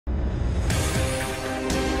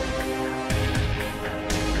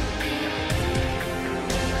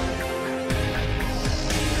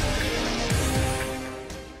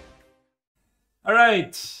All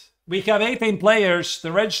right, we have 18 players.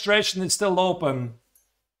 The registration is still open.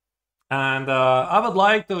 And I would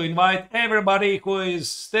like to invite everybody who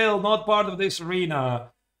is still not part of this arena.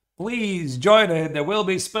 Please join it. There will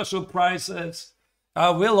be special prizes. I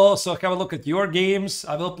will also have a look at your games.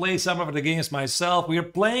 I will play some of the games myself. We are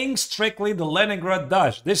playing strictly the Leningrad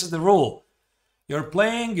Dutch. This is the rule.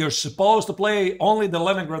 You're supposed to play only the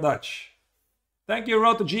Leningrad Dutch. Thank you,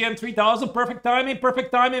 Road to GM 3000. Perfect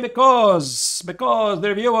timing because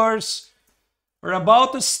the viewers, we're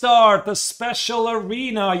about to start a special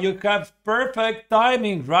arena. You have perfect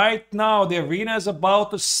timing right now. The arena is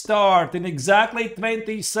about to start in exactly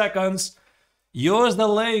 20 seconds. Use the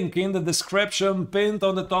link in the description pinned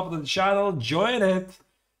on the top of the channel. Join it.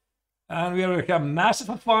 And we will have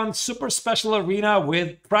massive fun, super special arena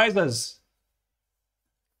with prizes.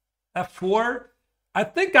 F4. I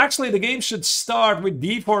think actually the game should start with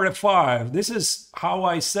D4, F5. This is how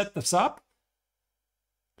I set this up.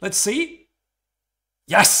 Let's see.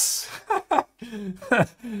 Yes!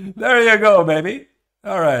 There you go, baby.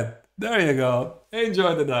 All right, there you go.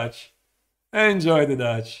 Enjoy the Dutch. Enjoy the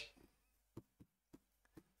Dutch.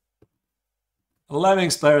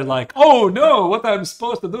 Lemmings player like, oh no, what I'm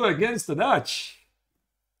supposed to do against the Dutch.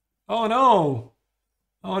 Oh no.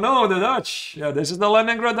 Oh no, the Dutch. Yeah, this is the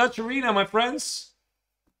Leningrad Dutch arena, my friends.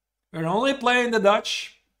 We're only playing the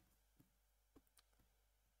Dutch.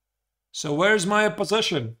 So where's my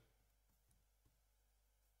position?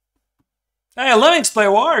 Hey, Lemmings player,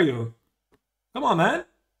 where are you? Come on, man.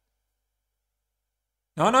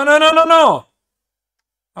 No.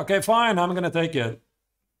 Okay, fine, I'm gonna take it.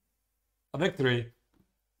 A victory.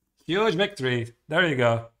 Huge victory. There you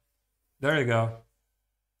go. There you go.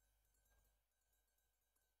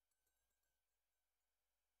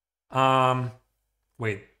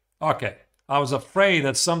 Wait. Okay. I was afraid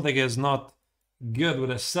that something is not good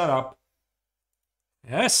with the setup.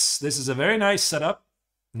 Yes, this is a very nice setup.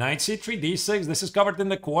 Knight c3, d6. This is covered in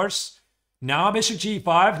the course. Now bishop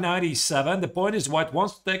g5, knight e7. The point is white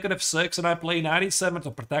wants to take at f6, and I play knight e7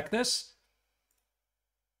 to protect this.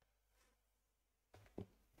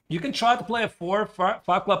 You can try to play a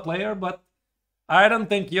 4-5 club player, but I don't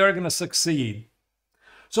think you're gonna succeed.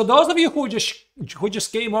 So those of you who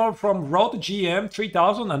just came over from Road to GM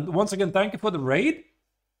 3000, and once again thank you for the raid.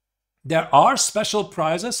 There are special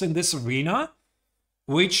prizes in this arena,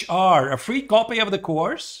 which are a free copy of the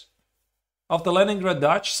course of the Leningrad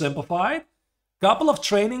Dutch Simplified, couple of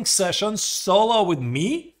training sessions solo with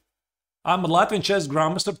me. I'm a Latvian chess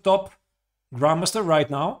grandmaster, top grandmaster right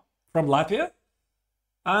now from Latvia,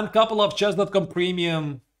 and a couple of chess.com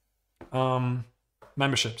premium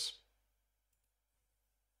memberships.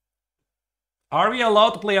 Are we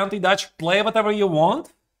allowed to play anti-Dutch? Play whatever you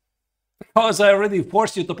want, because I already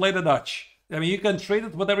forced you to play the Dutch. I mean, you can treat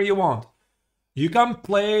it whatever you want. You can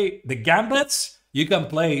play the gambits, you can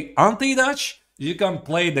play anti-Dutch, you can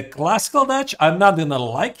play the classical Dutch. I'm not gonna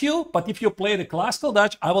like you, but if you play the classical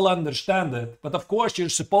Dutch, I will understand it. But of course, you're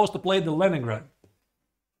supposed to play the Leningrad.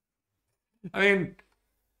 I mean,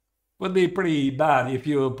 would be pretty bad if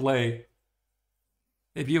you would play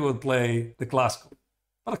the classical.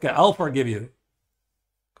 But okay, I'll forgive you.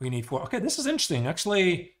 Queen e4. Okay, this is interesting.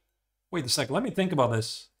 Actually, wait a second. Let me think about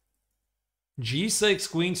this. G6,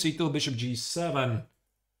 Queen c2, Bishop g7.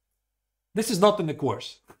 This is not in the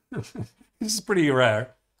course. This is pretty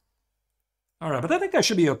rare. All right, but I think I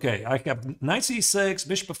should be okay. I have knight c6,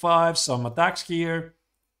 Bishop f5, some attacks here.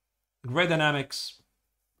 Great dynamics.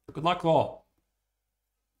 Good luck to all.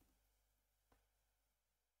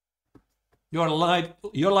 You're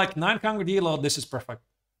like 900 elo. This is perfect.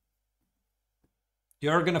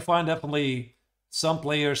 You're gonna find definitely some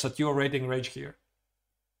players at your rating range here.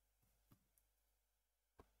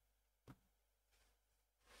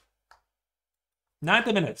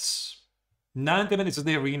 $90 minutes. 90 minutes of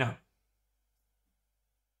the arena.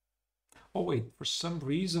 Oh wait, for some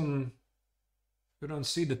reason you don't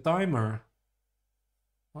see the timer.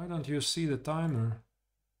 Why don't you see the timer?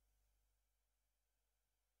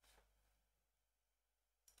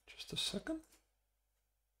 Just a second.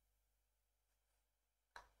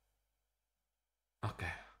 Okay,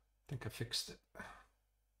 I think I fixed it.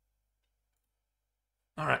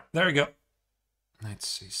 All right, there we go. Knight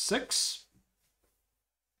c6.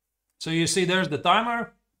 So you see there's the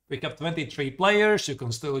timer. We have 23 players. You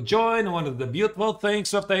can still join. One of the beautiful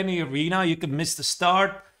things of any arena, you can miss the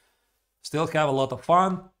start. Still have a lot of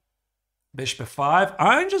fun. Bishop f5.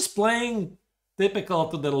 I'm just playing typical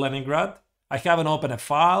to the Leningrad. I haven't opened a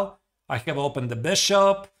file. I have opened the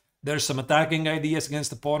bishop. There's some attacking ideas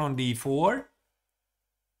against the pawn on d4.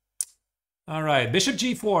 All right, bishop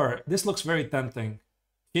g4. This looks very tempting.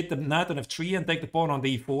 hit the knight on f3 and take the pawn on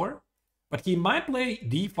d4. But he might play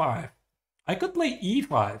d5. I could play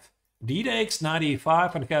e5, d takes, knight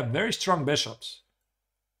e5, and have very strong bishops.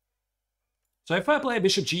 So if I play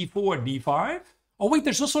bishop g4, d5... Oh wait,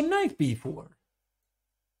 there's also knight b4.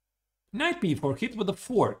 Knight b4, hit with a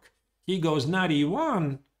fork. He goes knight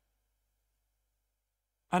e1.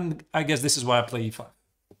 And I guess this is why I play e5.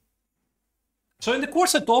 So in the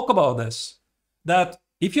course I talk about this, that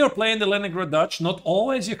if you're playing the Leningrad Dutch, not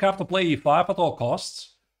always you have to play e5 at all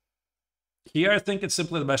costs. Here I think it's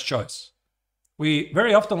simply the best choice. We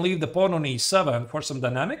very often leave the pawn on e7 for some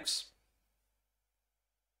dynamics.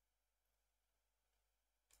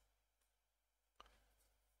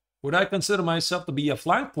 Would I consider myself to be a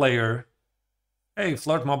flank player? Hey,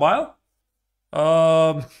 Flirt Mobile?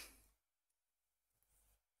 I'm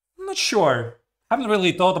not sure. Haven't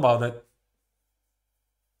really thought about it.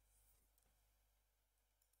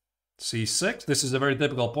 c6. This is a very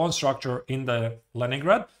typical pawn structure in the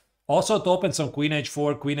Leningrad. Also to open some queen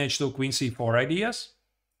h4, queen h2, queen c4 ideas.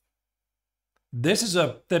 This is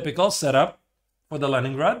a typical setup for the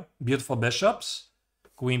Leningrad. Beautiful bishops.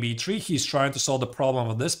 Queen b3. He's trying to solve the problem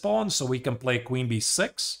of this pawn, so we can play queen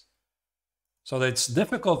b6. So that it's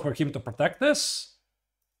difficult for him to protect this.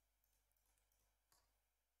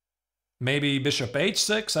 Maybe bishop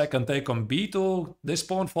h6. I can take on b2. This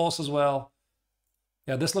pawn falls as well.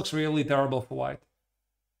 Yeah, this looks really terrible for white.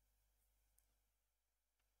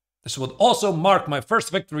 This would also mark my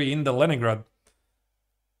first victory in the Leningrad.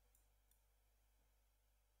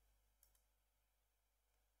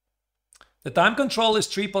 The time control is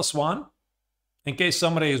 3+1, in case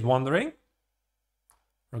somebody is wondering.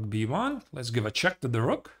 Rook b1. Let's give a check to the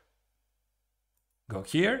rook. Go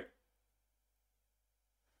here.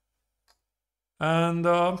 And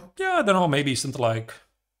yeah, I don't know, maybe something like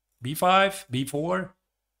b5, b4.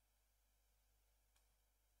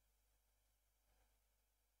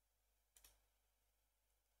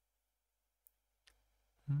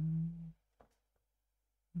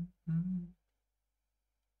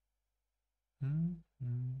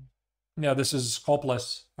 Yeah, this is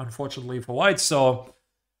hopeless, unfortunately, for white. So,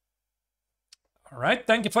 all right,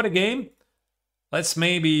 thank you for the game. Let's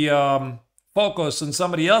maybe focus on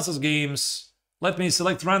somebody else's games. Let me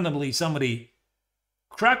select randomly somebody.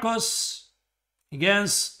 Krakos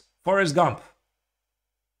against Forrest Gump.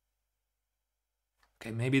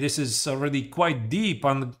 Okay, maybe this is already quite deep,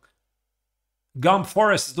 and Gump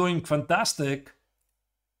Forrest is doing fantastic.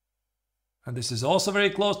 And this is also very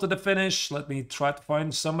close to the finish. Let me try to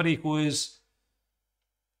find somebody who is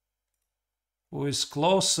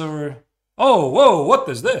closer. Oh, whoa, what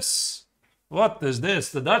is this? What is this?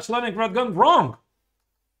 The Dutch Leningrad gone wrong.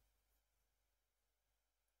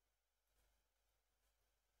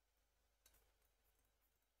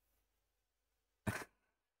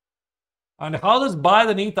 And how does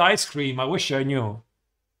Biden eat ice cream? I wish I knew.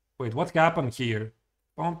 Wait, what happened here?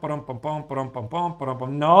 No,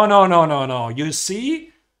 no, no, no, no. You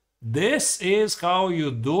see? This is how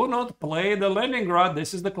you do not play the Leningrad.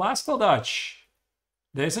 This is the classical Dutch.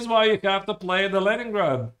 This is why you have to play the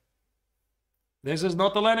Leningrad. This is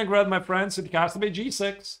not the Leningrad, my friends. It has to be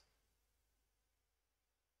g6.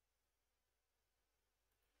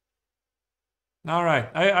 All right.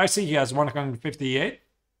 I see he has 158.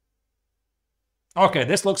 Okay,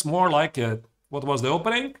 this looks more like it. What was the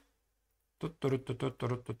opening?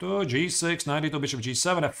 G6, 92, bishop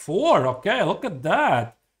G7, F4. Okay, look at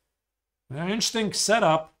that. Very interesting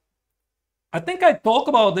setup. I think I talked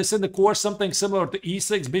about this in the course, something similar to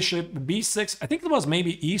E6, bishop B6. I think it was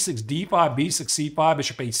maybe E6, D5, B6, C5,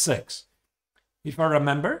 bishop A6. If I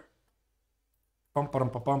remember.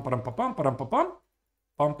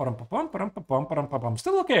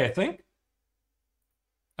 Still okay, I think.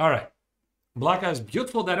 All right. Black has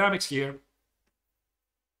beautiful dynamics here.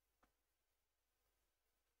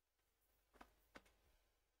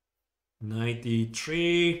 Knight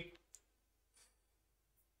e3.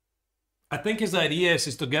 I think his idea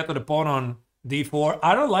is to get to the pawn on d4.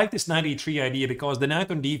 I don't like this knight e3 idea because the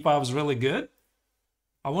knight on d5 is really good.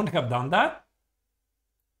 I wouldn't have done that.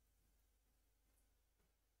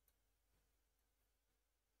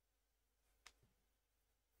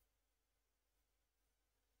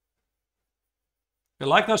 You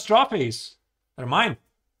like those trophies? They're mine.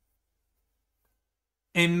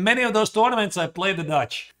 In many of those tournaments, I played the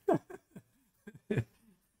Dutch.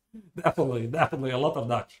 Definitely a lot of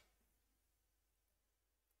Dutch.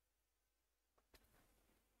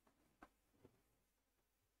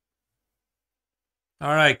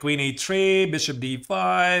 All right, queen e3, bishop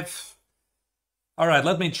d5. All right,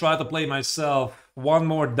 let me try to play myself one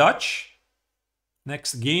more Dutch.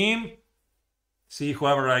 Next game. See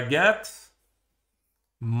whoever I get.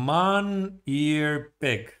 Man-ear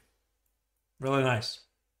pig. Really nice.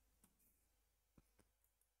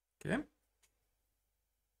 Okay.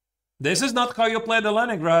 This is not how you play the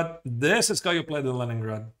Leningrad. This is how you play the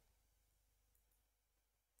Leningrad.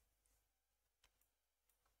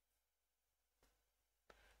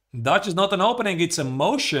 Dutch is not an opening, it's a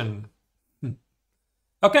motion.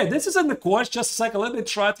 Okay, this is in the course. Just a second. Let me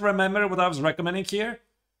try to remember what I was recommending here.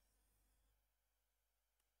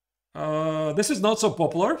 This is not so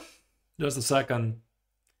popular. Just a second.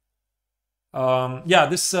 Yeah,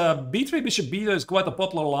 this b3 bishop b2 is quite a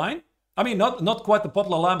popular line. I mean, not quite a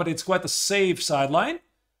popular line, but it's quite a safe sideline.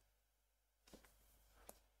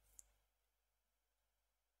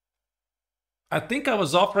 I think I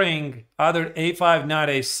was offering either a5, knight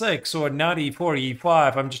a6, or knight e4,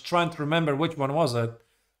 e5. I'm just trying to remember which one was it.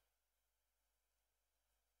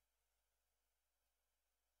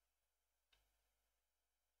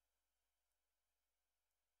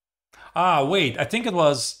 Ah, wait, I think it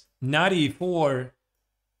was knight e4.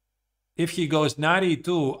 If he goes knight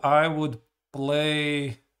e2, I would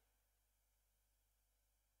play...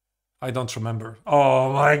 I don't remember.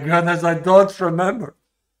 Oh my goodness, I don't remember.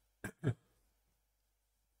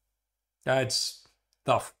 Yeah, it's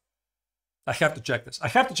tough. I have to check this. I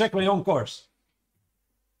have to check my own course.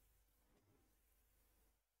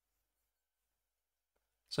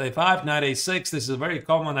 So a5, knight a6, this is a very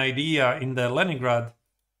common idea in the Leningrad.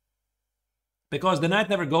 Because the knight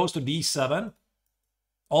never goes to d7.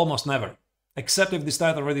 Almost never. Except if this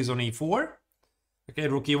knight already is on e4. Okay,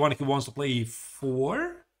 rook e1, he wants to play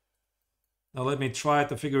e4. Now let me try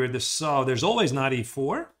to figure this out. There's always knight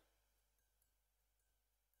e4.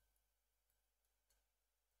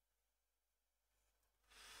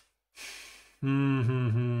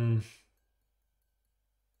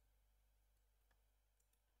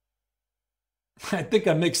 I think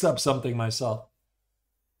I mixed up something myself.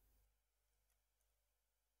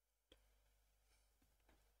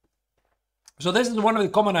 So this is one of the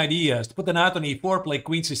common ideas, to put the knight on e4, play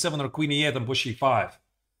queen c7 or queen e8 and push e5.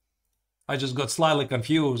 I just got slightly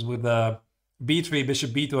confused with b3,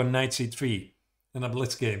 bishop b2 and knight c3 in a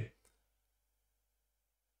blitz game.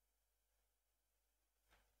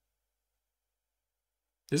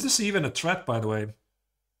 Is this even a threat, by the way?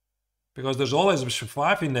 Because there's always bishop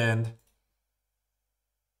 5 in the end.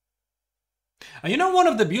 And you know, one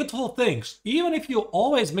of the beautiful things, even if you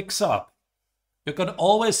always mix up, you can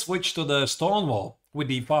always switch to the Stonewall with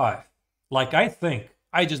d5. Like I think,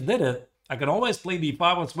 I just did it. I can always play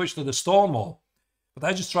d5 and switch to the Stonewall. But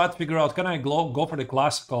I just try to figure out, can I go for the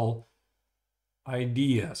classical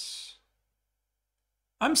ideas?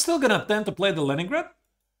 I'm still gonna tend to play the Leningrad.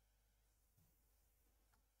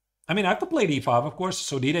 I mean, I could play d5, of course,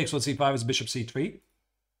 so d takes with c5 is bishop c3.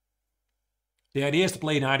 The idea is to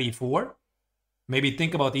play knight e4. Maybe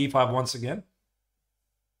think about e5 once again.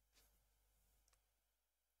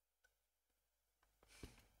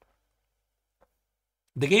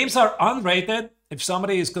 The games are unrated if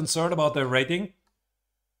somebody is concerned about their rating.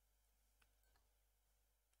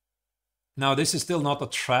 Now, this is still not a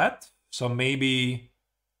threat, so maybe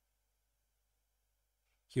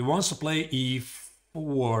he wants to play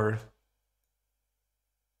e4.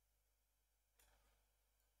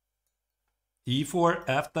 e4,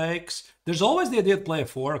 f takes. There's always the idea to play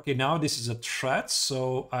a4. Okay, now this is a threat,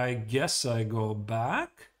 so I guess I go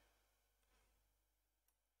back.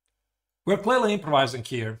 We're clearly improvising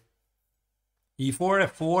here. e4,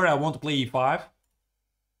 f4, I want to play e5.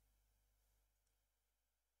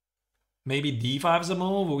 Maybe d5 is a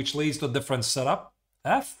move, which leads to a different setup.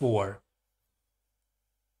 f4.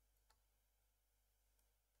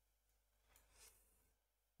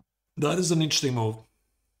 That is an interesting move.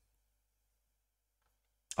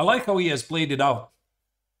 I like how he has played it out.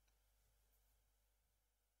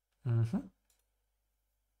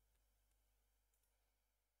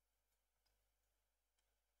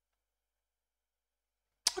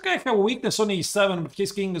 Okay, I have a weakness on e7, but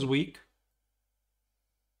his king is weak.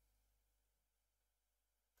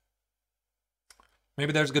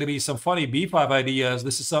 Maybe there's going to be some funny b5 ideas.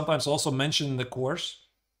 This is sometimes also mentioned in the course.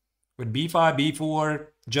 With b5, b4,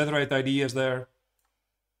 generate ideas there.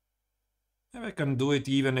 Maybe I can do it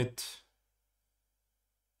even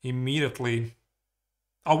immediately.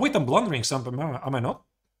 Oh wait, I'm blundering something, am I not?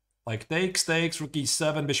 Like takes, rook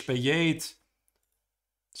e7, bishop a8.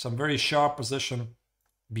 Some very sharp position.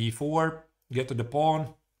 b4, get to the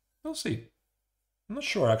pawn. We'll see. I'm not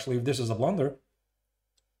sure actually if this is a blunder.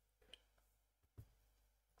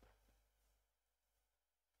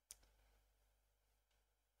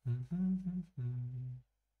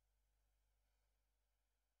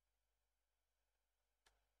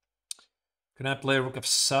 Can I play rook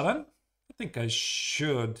f7? I think I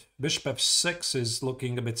should. Bishop f6 is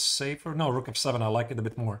looking a bit safer. No, rook f7, I like it a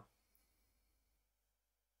bit more.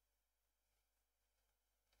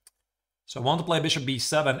 So I want to play bishop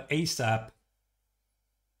b7 ASAP.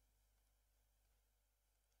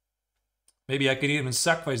 Maybe I could even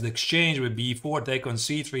sacrifice the exchange with b4, take on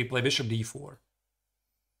c3, play bishop d4.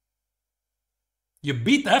 You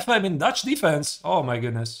beat f5 in Dutch defense? Oh my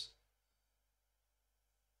goodness.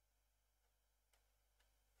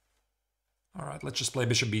 All right, let's just play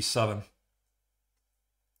bishop b7.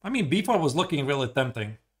 I mean, b4 was looking really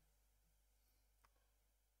tempting.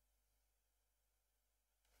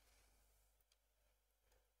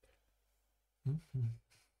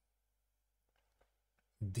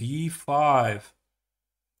 d5.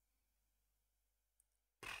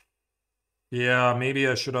 Yeah, maybe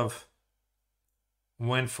I should have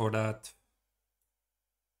went for that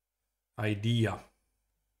idea.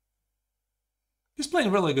 He's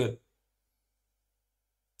playing really good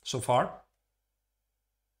so far.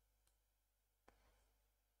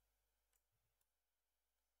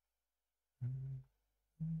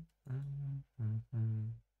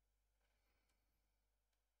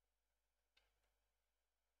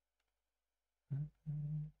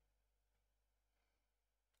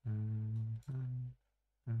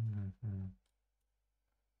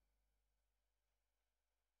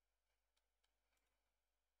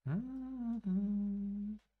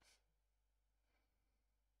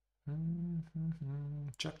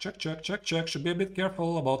 Check, check, check, check, check. Should be a bit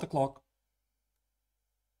careful about the clock.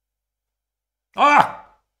 Ah!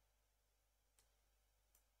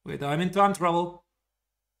 Wait, I'm in time trouble.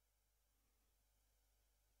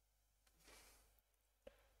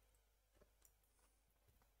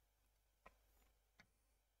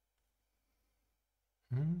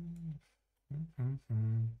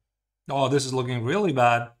 Oh, this is looking really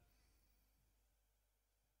bad.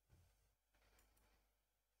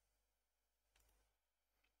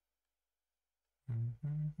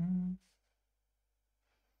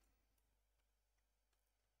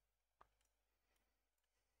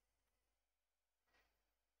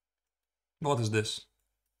 What is this?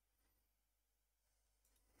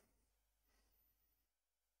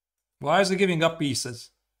 Why is he giving up pieces?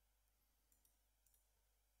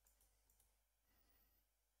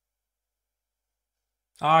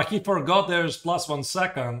 Ah, he forgot there's plus 1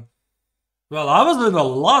 second. Well, I was in a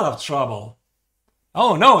lot of trouble.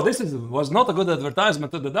 Oh no, this was not a good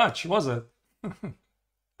advertisement to the Dutch, was it?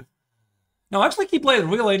 No, actually he played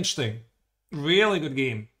really interesting. Really good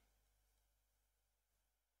game.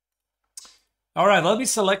 Alright, let me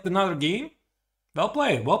select another game. Well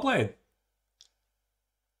played, well played.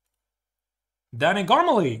 Danny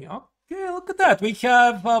Gormley. Okay, look at that. We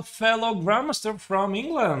have a fellow Grandmaster from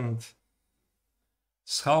England.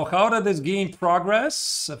 So how did this game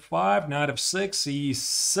progress? F5, knight f6,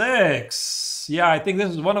 e6. Yeah, I think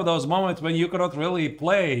this is one of those moments when you cannot really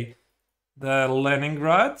play the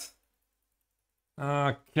Leningrad.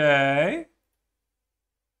 Okay.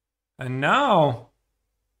 And now,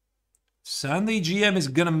 Sandy GM is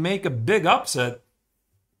gonna make a big upset.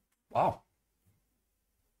 Wow.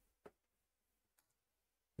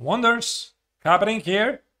 Wonders happening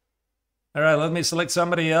here. All right, let me select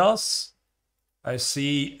somebody else. I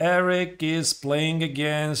see Eric is playing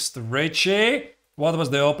against Richie. What was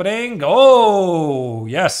the opening? Oh,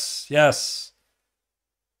 yes, yes.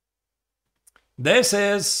 This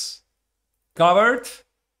is covered.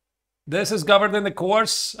 This is covered in the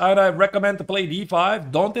course, and I recommend to play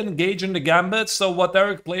d5. Don't engage in the gambits. So what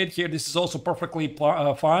Eric played here, this is also perfectly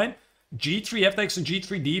fine. g3, f takes and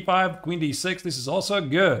g3, d5, queen d6. This is also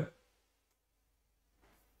good.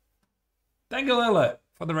 Thank you, Lilith,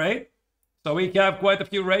 for the raid. So we have quite a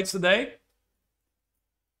few raids today.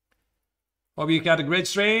 Hope you had a great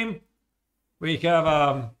stream. We have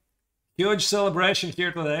a huge celebration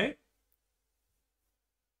here today.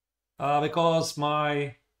 Because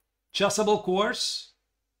my Chessable course,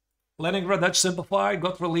 Leningrad Dutch Simplified,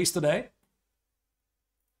 got released today.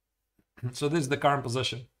 So this is the current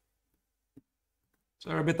position.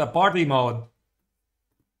 So we're a bit of party mode.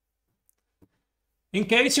 In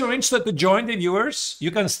case you're interested to join the viewers, you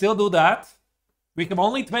can still do that. We have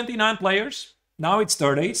only 29 players. Now it's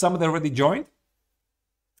 30. Some of them already joined.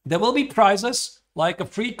 There will be prizes, like a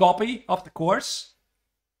free copy of the course.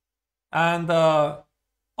 And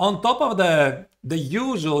on top of the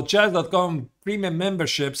usual chess.com premium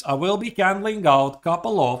memberships, I will be handing out a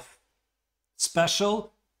couple of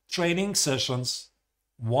special training sessions,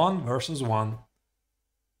 1 versus 1,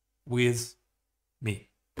 with me.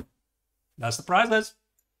 That's the prizes.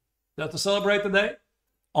 Just to celebrate today.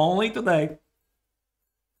 Only today.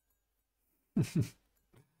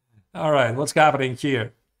 All right, what's happening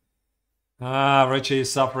here? Ah, Richie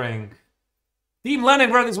is suffering. Team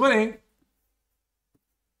Leningrad is winning.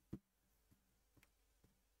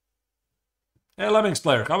 Hey, Lemmings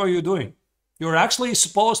player, how are you doing? You were actually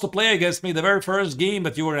supposed to play against me the very first game,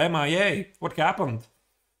 but you were MIA. What happened?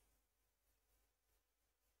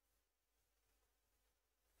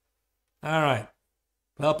 All right.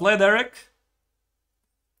 Well played, Eric.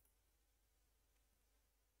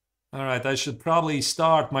 All right, I should probably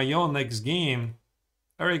start my own next game.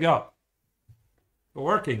 There you go. We're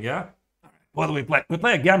working, yeah? All right. What do we play? We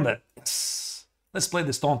play a gambit. Yes. Let's play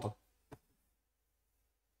this Tonto.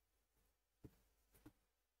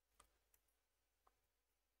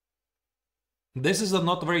 This is a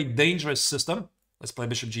not very dangerous system. Let's play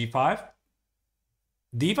bishop g5.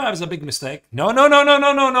 d5 is a big mistake. No, no, no, no,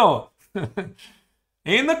 no, no, no.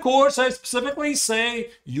 In the course, I specifically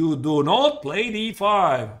say you do not play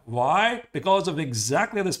d5. Why? Because of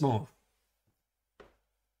exactly this move.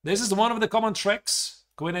 This is one of the common tricks.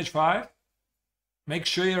 Queen h5. Make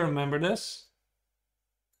sure you remember this.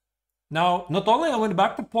 Now, not only I went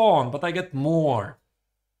back to pawn, but I get more.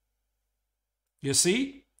 You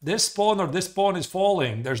see? This pawn or this pawn is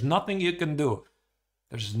falling. There's nothing you can do.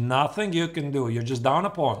 There's nothing you can do. You're just down a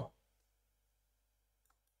pawn.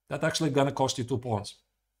 That's actually going to cost you 2 pawns.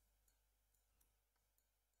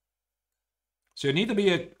 So you need to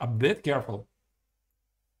be a bit careful.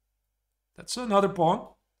 That's another pawn.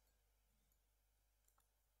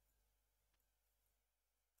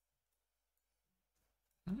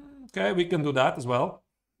 Okay, we can do that as well.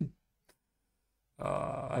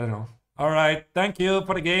 I don't know. All right, thank you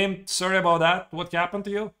for the game. Sorry about that. What happened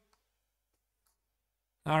to you?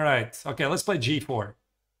 All right, okay, let's play g4.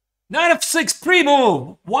 Knight f6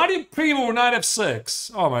 pre-move! Why do you pre-move knight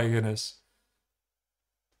f6? Oh my goodness.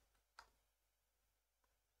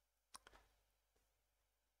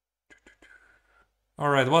 All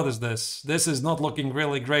right, what is this? This is not looking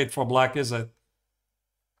really great for black, is it?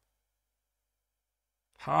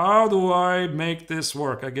 How do I make this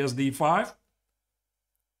work? I guess d5.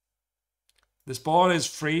 This pawn is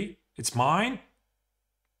free. It's mine.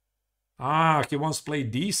 Ah, he wants to play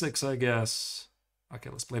d6, I guess. Okay,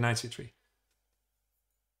 let's play knight c3.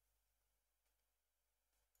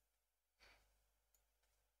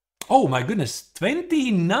 Oh my goodness,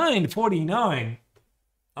 29-49.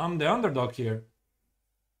 I'm the underdog here.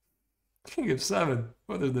 King of 7.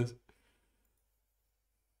 What is this?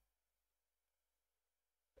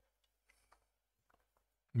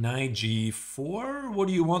 Knight g4? What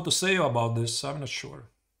do you want to say about this? I'm not sure.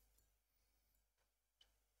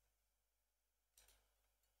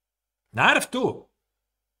 Knight f2.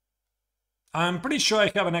 I'm pretty sure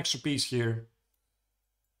I have an extra piece here.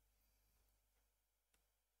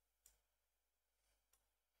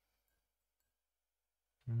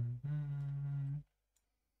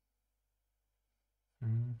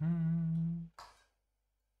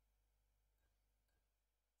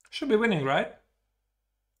 Should be winning, right?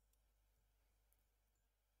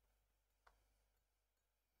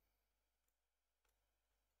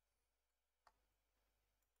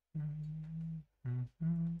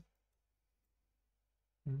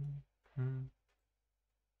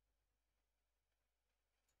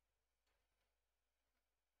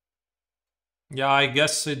 Yeah, I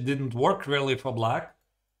guess it didn't work really for black.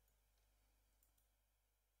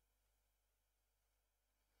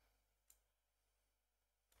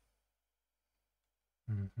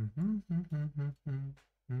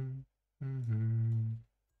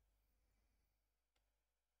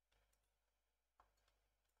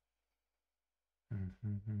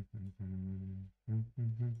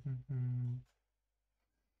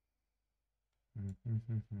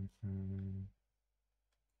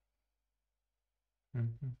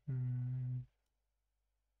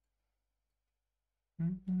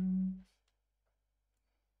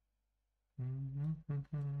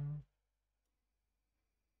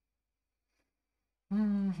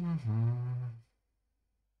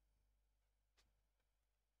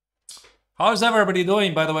 How's everybody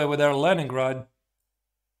doing, by the way, with their Leningrad?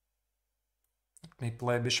 Let me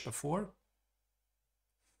play bishop before.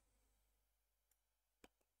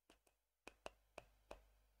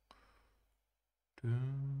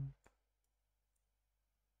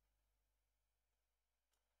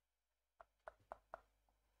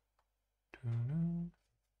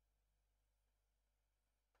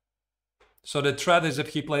 So the threat is if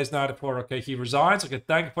he plays knight f4, okay, he resigns. Okay,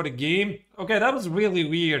 thank you for the game. Okay, that was really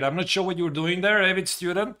weird. I'm not sure what you were doing there, avid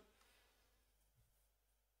student.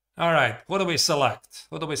 All right, what do we select?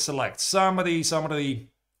 What do we select? Somebody, somebody.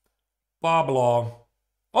 Pablo.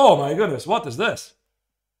 Oh my goodness, what is this?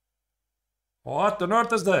 What on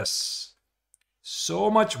earth is this? So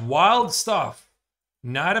much wild stuff.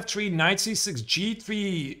 Knight f3, knight c6,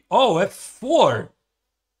 g3. Oh, f4.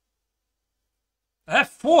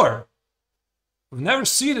 f4. We've never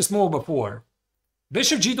seen this move before.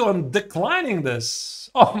 Bishop g2, I'm declining this.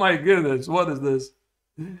 Oh my goodness, what is this?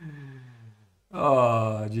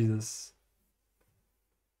 Oh, Jesus.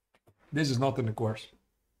 This is not in the course.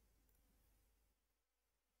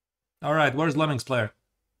 All right, where's Lemmings player?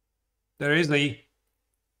 There is the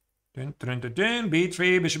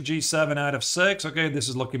b3, bishop g7, knight f6. Okay, this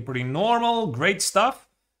is looking pretty normal. Great stuff.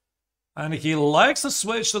 And he likes to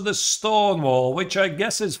switch to the stone wall, which I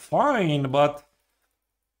guess is fine, but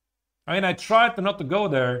I mean, I tried not to go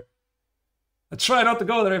there. I try not to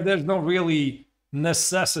go there if there's no really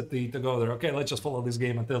necessity to go there. Okay, let's just follow this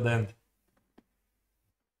game until the end.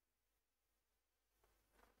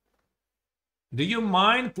 Do you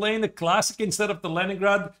mind playing the classic instead of the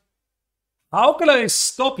Leningrad? How can I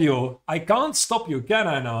stop you? I can't stop you, can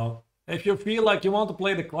I now? If you feel like you want to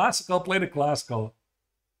play the classical, play the classical.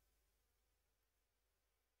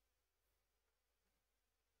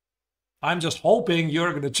 I'm just hoping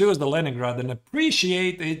you're going to choose the Leningrad and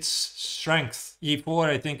appreciate its strength. e4,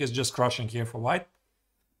 I think, is just crushing here for white.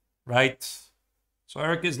 Right. So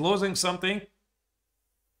Eric is losing something.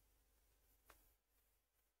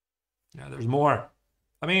 Yeah, there's more.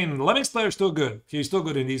 I mean, Lemmings player is still good. He's still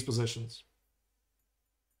good in these positions.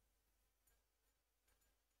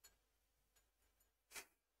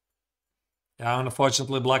 Yeah,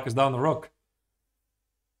 unfortunately, black is down the rook.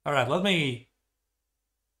 All right, let me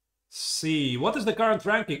see. What is the current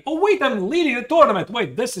ranking? Oh, wait, I'm leading the tournament.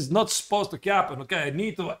 Wait, this is not supposed to happen. Okay, I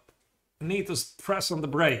need to press on the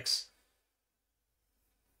brakes.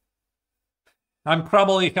 I'm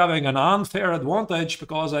probably having an unfair advantage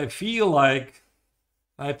because I feel like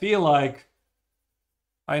I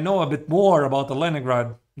know a bit more about the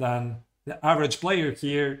Leningrad than the average player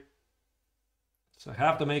here. So I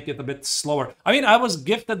have to make it a bit slower. I mean, I was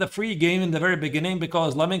gifted the free game in the very beginning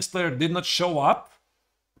because Lemmings player did not show up.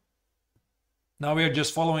 Now we are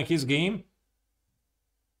just following his game.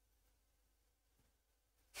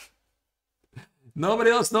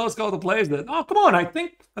 Nobody else knows how to play that. Oh, come on. I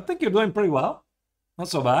think you're doing pretty well. Not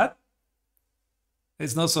so bad.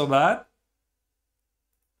 It's not so bad.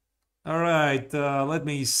 All right, let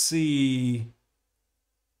me see.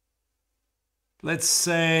 Let's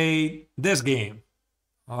say this game.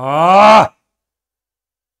 Ah!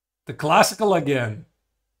 The classical again.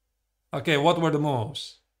 Okay, what were the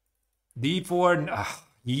moves? d4,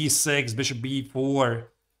 e6, bishop b4,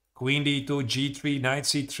 queen d2, g3, knight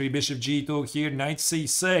c3, bishop g2 here, knight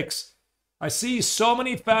c6. I see so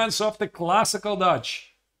many fans of the classical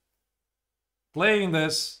Dutch playing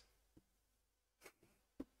this.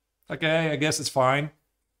 Okay, I guess it's fine.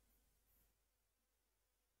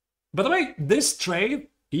 By the way, this trade,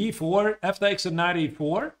 e4, f takes and knight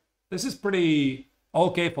e4, this is pretty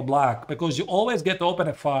okay for black because you always get to open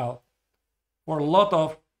a file for a lot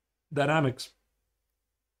of dynamics.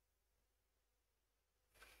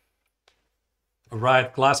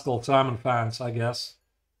 Right, classical Simon fans, I guess.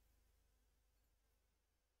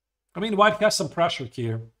 I mean, white has some pressure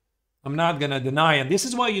here. I'm not going to deny it. This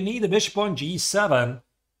is why you need a bishop on g7.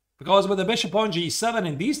 Because with the bishop on g7,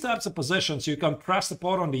 in these types of positions, you can press the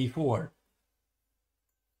pawn on d4.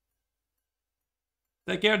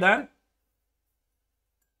 Take care, Dan.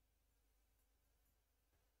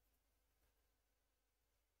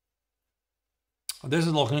 This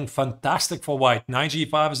is looking fantastic for white. Knight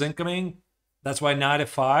g5 is incoming. That's why knight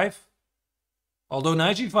f5. Although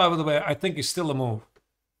knight g5, by the way, I think is still a move.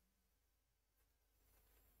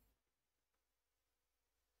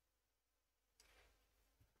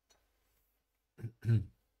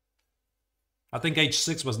 I think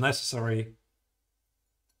h6 was necessary.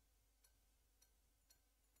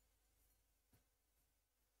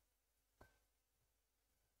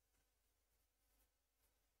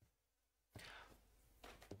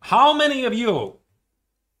 How many of you,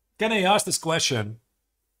 can I ask this question?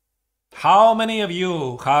 How many of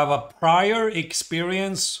you have a prior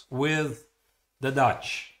experience with the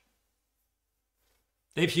Dutch?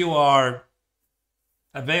 If you are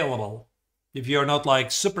available, if you're not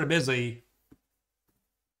like super busy.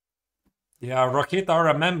 Yeah, Rohit, I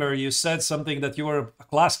remember you said something that you were a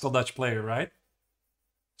classical Dutch player, right?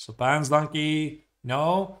 So Pans Donkey,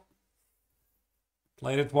 no.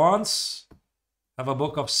 Played it once. Have a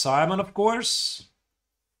book of Simon, of course.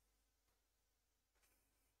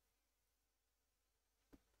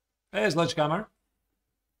 Hey, Sledgehammer.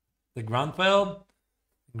 The Grunfeld.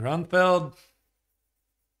 Grunfeld.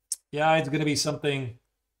 Yeah, it's gonna be something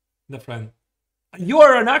different. You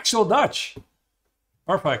are an actual Dutch.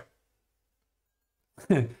 Perfect.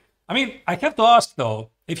 I mean, I have to ask though,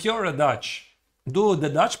 if you're a Dutch, do the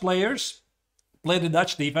Dutch players play the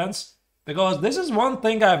Dutch defense? Because this is one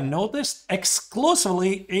thing I've noticed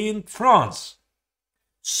exclusively in France.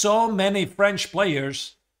 So many French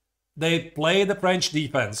players, they play the French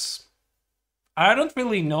defense. I don't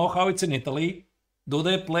really know how it's in Italy. Do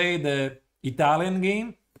they play the Italian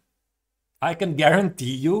game? I can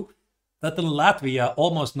guarantee you that in Latvia,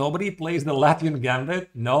 almost nobody plays the Latvian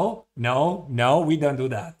gambit. No, no, no, we don't do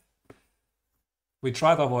that. We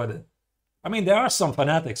try to avoid it. I mean, there are some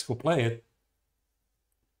fanatics who play it.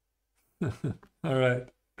 All right.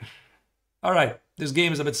 All right. This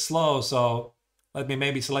game is a bit slow, so let me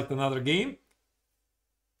maybe select another game.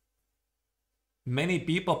 Many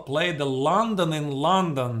people play the London in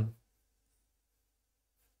London.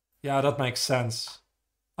 Yeah, that makes sense.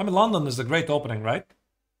 I mean, London is a great opening, right?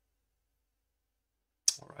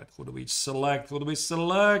 All right, who do we select? Who do we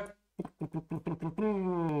select?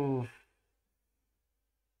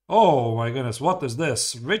 Oh my goodness, what is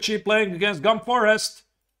this? Richie playing against Gum Forest.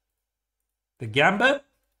 The Gambit.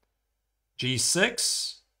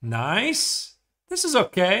 G6. Nice. This is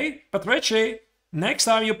okay. But Richie, next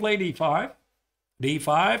time you play D5.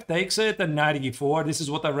 D5 takes it and knight E4. This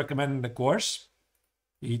is what I recommend in the course.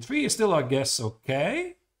 E3 is still, I guess,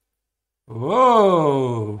 okay.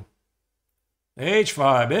 Whoa.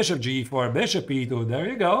 H5, bishop G4, bishop E2. There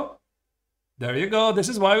you go. There you go. This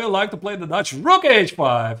is why we like to play the Dutch. Rook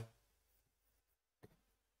H5.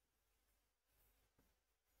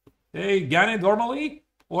 Hey, Gani Gormally?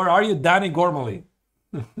 Or are you Danny Gormally?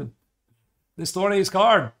 This tourney is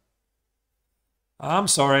hard. I'm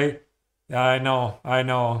sorry. Yeah, I know, I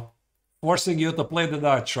know. Forcing you to play the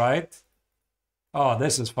Dutch, right? Oh,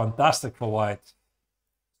 this is fantastic for white.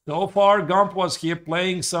 So far, Gump was here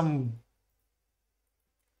playing some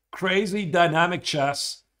crazy dynamic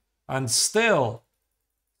chess. And still.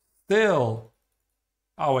 Oh,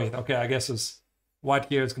 wait, okay, I guess it's white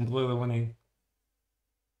here is completely winning.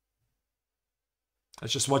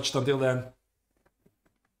 Let's just watch it until then.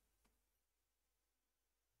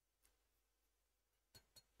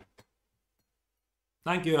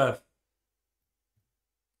 Thank you, Ev.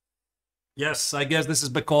 Yes, I guess this is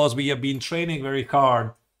because we have been training very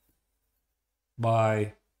hard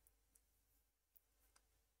by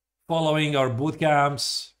following our boot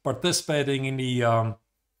camps, participating in the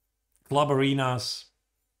club arenas.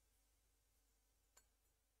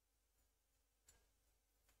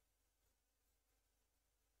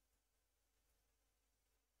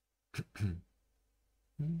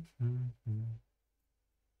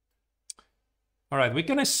 All right, we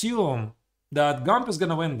can assume that Gump is going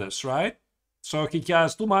to win this, right? So he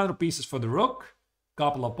has 2 minor pieces for the rook,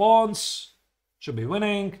 couple of pawns, should be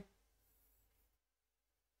winning.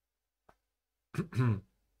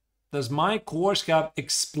 Does my course have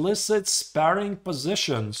explicit sparring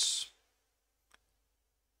positions?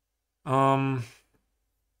 What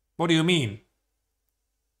do you mean?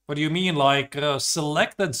 What do you mean, like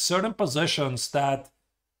selected certain positions that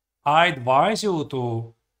I advise you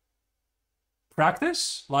to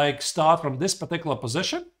practice? Like start from this particular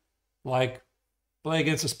position? Like play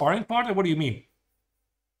against a sparring partner? What do you mean?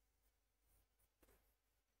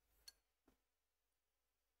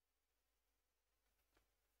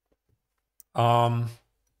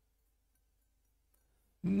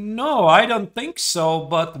 No, I don't think so,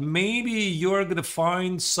 but maybe you're gonna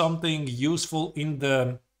find something useful in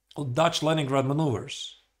the Dutch Leningrad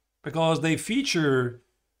maneuvers, because they feature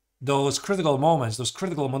those critical moments, those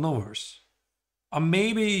critical maneuvers.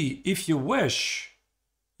 Maybe if you wish,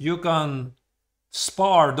 you can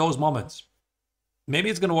spar those moments. Maybe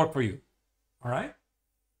it's gonna work for you. All right?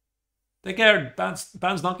 Take care, Pants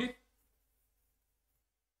Donkey.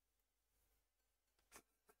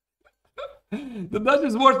 The Dutch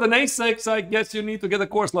is worse than A6. I guess you need to get a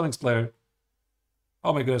course Lemmings player.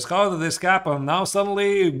 Oh my goodness, how did this happen? Now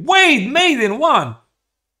suddenly... Wait, maiden won!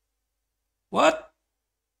 What?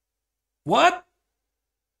 What?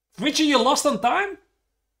 Richie, you lost on time?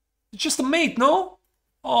 It's just a mate, no?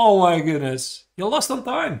 Oh my goodness. You lost on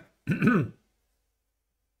time.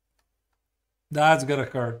 That's gonna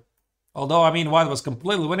hurt. Although, I mean, white was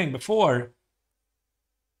completely winning before.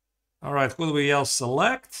 Alright, who do we else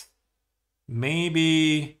select?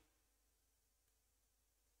 Maybe...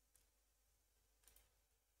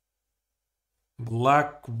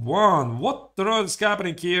 Black 1. What the hell is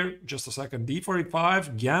happening here? Just a second.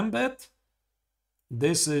 D4, Gambit.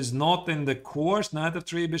 This is not in the course. Knight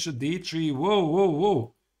f3, bishop d3. Whoa, whoa,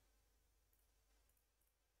 whoa.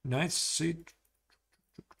 Knight c.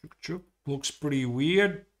 Looks pretty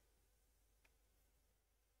weird.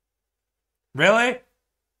 Really?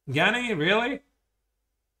 Gani, really?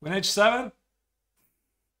 Win h7?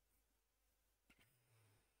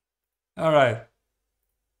 Alright.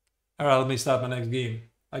 Alright, let me start my next game.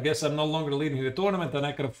 I guess I'm no longer leading the tournament and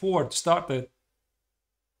I can afford to start it.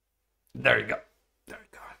 There you go. There you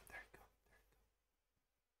go. There you go.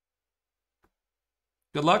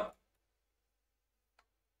 Good luck.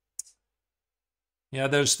 Yeah,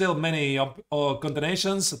 there's still many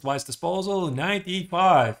continuations at White's disposal.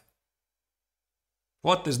 95.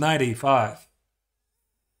 What is 95?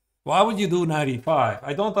 Why would you do 95?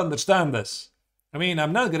 I don't understand this. I mean,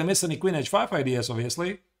 I'm not gonna miss any queen h5 ideas,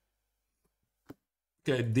 obviously.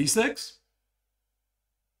 Okay, d6.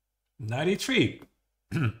 93.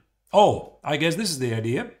 Oh, I guess this is the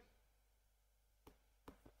idea.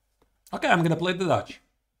 Okay, I'm gonna play the Dutch.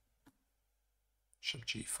 Bishop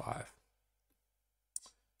g5.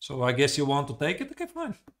 So I guess you want to take it? Okay,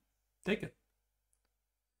 fine. Take it.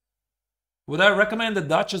 Would I recommend the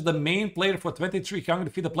Dutch as the main player for 2300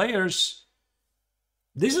 defeated players?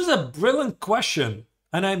 This is a brilliant question.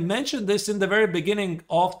 And I mentioned this in the very beginning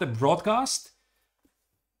of the broadcast.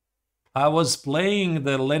 I was playing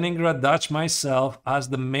the Leningrad Dutch myself as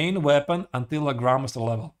the main weapon until a Grandmaster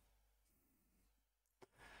level.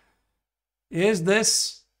 Is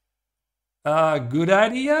this a good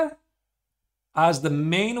idea as the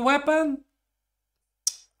main weapon?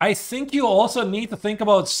 I think you also need to think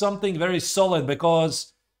about something very solid,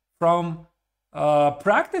 because from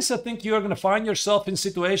practice, I think you're going to find yourself in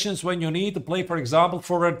situations when you need to play, for example,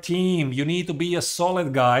 for a team. You need to be a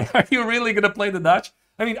solid guy. Are you really going to play the Dutch?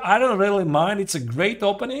 I mean, I don't really mind. It's a great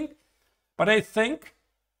opening. But I think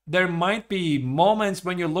there might be moments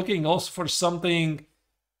when you're looking also for something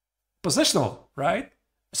positional, right?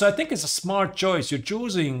 So I think it's a smart choice. You're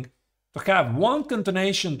choosing to have one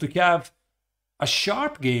continuation, to have a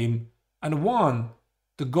sharp game, and one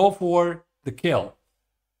to go for the kill.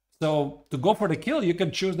 So to go for the kill, you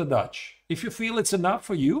can choose the Dutch. If you feel it's enough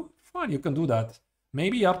for you, fine, you can do that.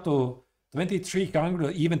 Maybe up to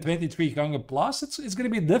 2300, even 2300 plus, it's going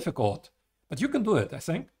to be difficult. But you can do it, I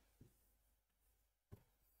think.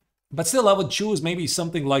 But still, I would choose maybe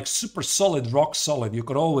something like super solid, rock solid. You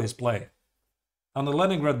could always play. And the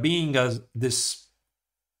Leningrad being as this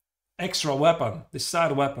extra weapon, this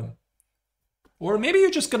side weapon. Or maybe you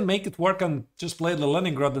just can make it work and just play the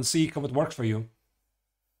Leningrad and see how it works for you.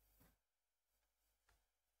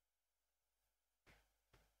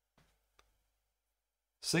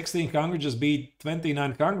 $1,600 just beat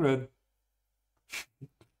 2,900.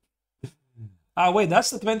 Ah, wait, that's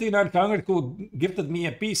the 2,900 who gifted me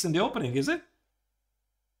a piece in the opening, is it?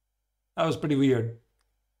 That was pretty weird.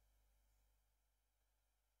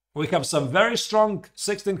 We have some very strong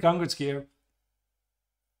 1,600s here.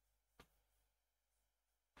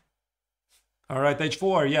 All right,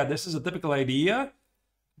 h4. Yeah, this is a typical idea.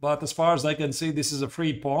 But as far as I can see, this is a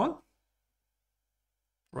free pawn.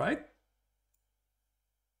 Right?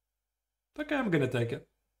 Okay, I'm going to take it.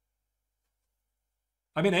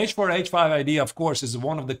 I mean, h4, h5 idea, of course, is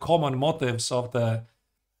one of the common motives of the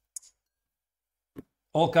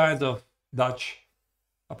all kinds of Dutch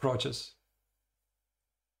approaches.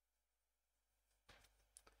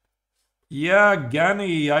 Yeah,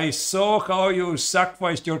 Gani, I saw how you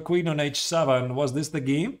sacrificed your queen on h7. Was this the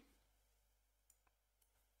game?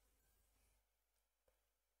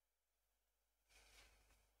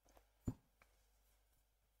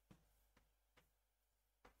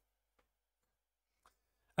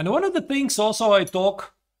 And one of the things also I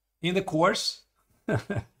talk in the course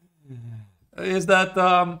is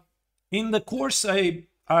that in the course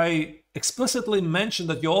I explicitly mentioned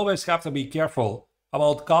that you always have to be careful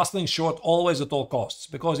about castling short always at all costs.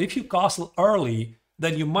 Because if you castle early,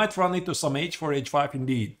 then you might run into some h4, h5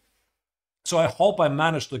 indeed. So I hope I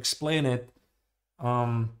managed to explain it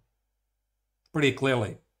pretty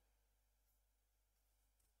clearly.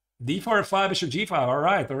 d4, f5, bishop g5. All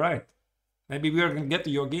right, all right. Maybe we are going to get to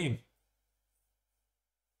your game.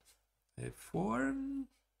 a4.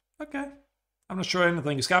 Okay. I'm not sure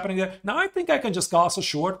anything is happening there. Now I think I can just castle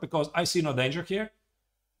short because I see no danger here.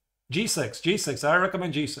 g6, g6. I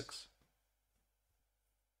recommend g6.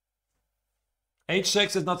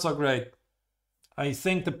 h6 is not so great. I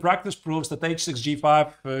think the practice proves that h6,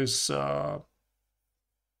 g5 is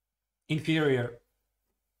inferior.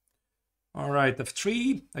 All right,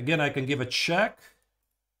 f3. Again, I can give a check.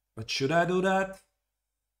 But should I do that?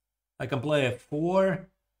 I can play f4.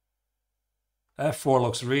 f4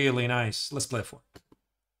 looks really nice. Let's play f4.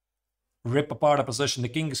 Rip apart a position. The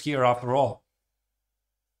king is here after all.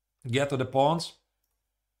 Get to the pawns.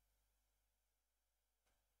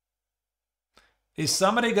 Is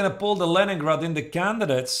somebody going to pull the Leningrad in the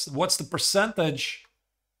candidates? What's the percentage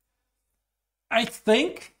I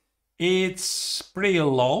think it's pretty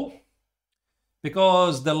low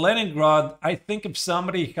because the Leningrad, I think if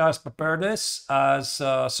somebody has prepared this as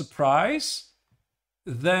a surprise,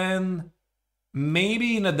 then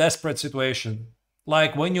maybe in a desperate situation,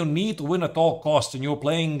 like when you need to win at all costs and you're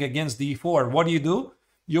playing against d4, what do?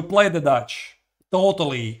 You play the Dutch.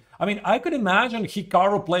 Totally. I mean, I could imagine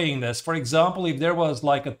Hikaru playing this. For example, if there was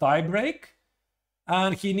like a tie break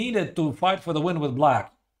and he needed to fight for the win with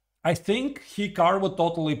black. I think Hikaru would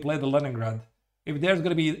totally play the Leningrad. If there's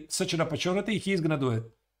going to be such an opportunity, he's going to do it.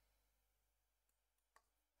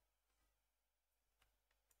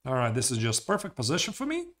 All right, this is just perfect position for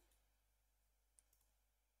me.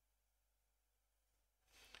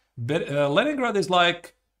 Leningrad is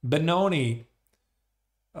like Benoni.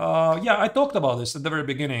 Yeah, I talked about this at the very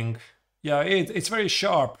beginning. Yeah, it's very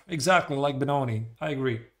sharp. Exactly like Benoni. I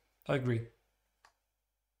agree. I agree.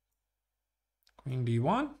 Queen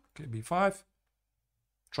b1. Okay, b5.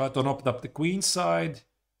 Try to open up the queen side.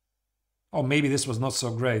 Oh, maybe this was not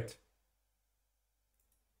so great.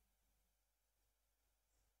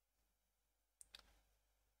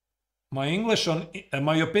 My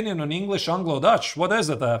opinion on English Anglo-Dutch. What is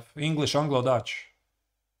it, English Anglo-Dutch?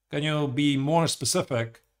 Can you be more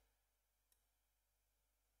specific?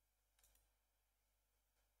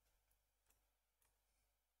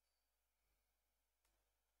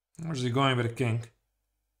 Where's he going with the king?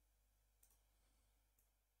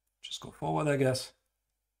 Just go forward, I guess.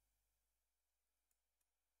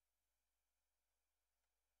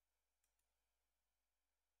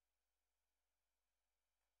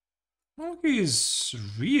 Well, he's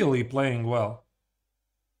really playing well.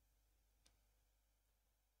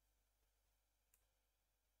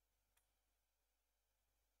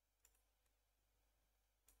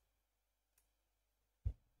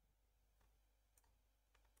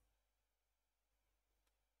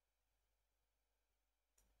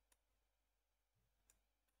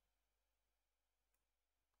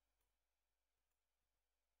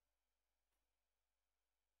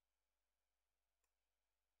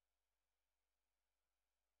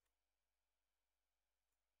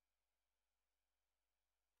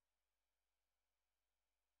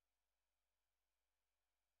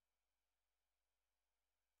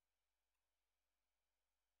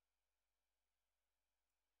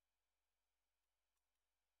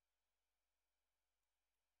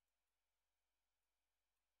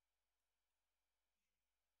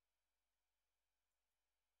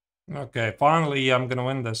 Okay, finally I'm gonna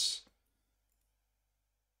win this.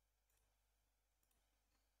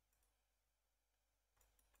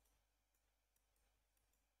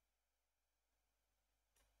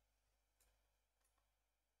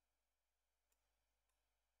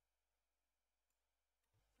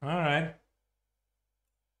 All right.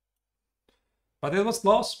 But it was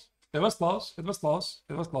close. It was close. It was close.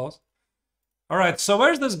 It was close. All right, so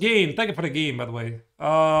where's this game? Thank you for the game, by the way.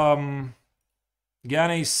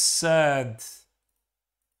 Gani said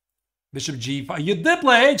Bishop g5. You did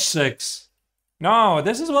play h6. No,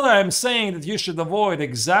 this is what I'm saying that you should avoid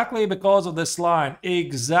exactly because of this line.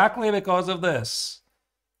 Exactly because of this.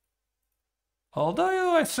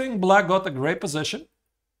 Although I think black got a great position.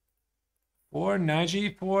 4, knight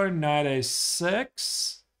g4, knight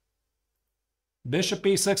a6. Bishop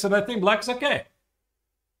e6, and I think black is okay.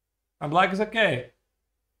 And black is okay.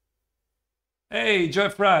 Hey, Joy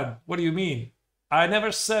Fred, what do you mean? I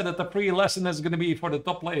never said that the pre-lesson is going to be for the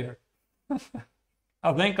top player.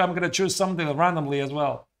 I think I'm going to choose something randomly as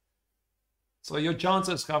well. So your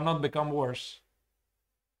chances have not become worse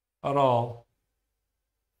at all.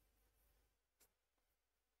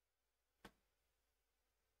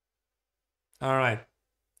 All right.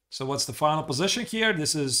 So what's the final position here?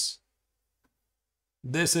 This is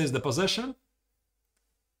the position.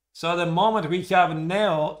 So at the moment we have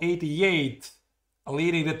Neo 88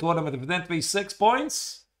 leading the tournament with 26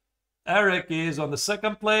 points. Eric is on the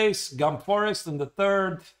second place, Gum Forest in the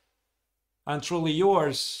third, and Truly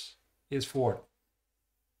Yours is fourth.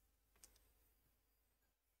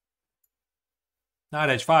 Knight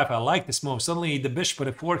h5, I like this move. Suddenly the bishop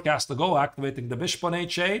at e4 has to go, activating the bishop on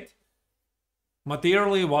h8.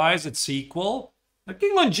 Materially wise, it's equal. The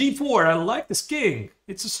king on g4, I like this king.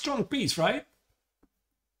 It's a strong piece, right?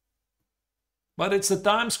 But it's a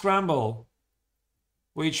time scramble,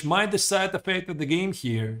 which might decide the fate of the game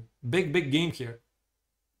here. Big game here.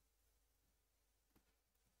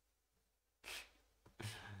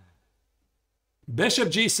 Bishop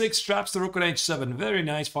g6 traps the rook on h7. Very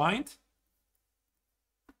nice find.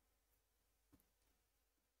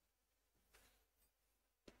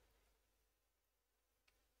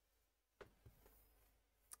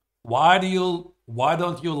 Why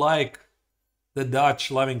don't you like The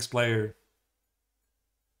Dutch Lemmings player.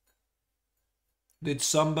 Did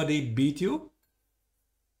somebody beat you?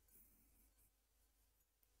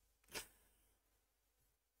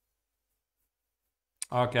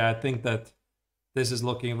 Okay, I think that this is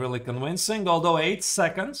looking really convincing, although 8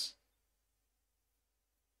 seconds.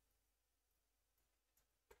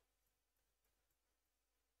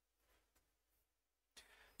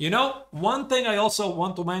 You know, one thing I also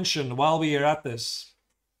want to mention while we are at this.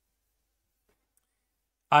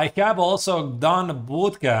 I have also done a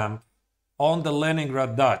bootcamp on the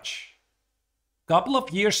Leningrad Dutch. A couple of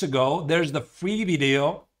years ago, there's the free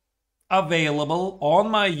video available on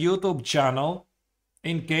my YouTube channel.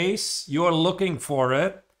 In case you're looking for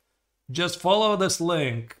it, just follow this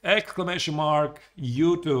link,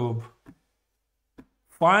 !YouTube.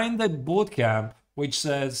 Find the bootcamp which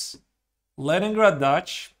says Leningrad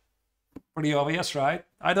Dutch. Pretty obvious, right?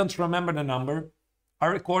 I don't remember the number. I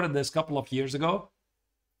recorded this a couple of years ago.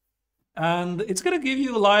 And it's going to give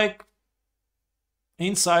you like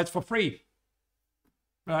insights for free,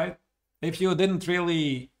 right? If you didn't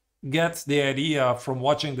really get the idea from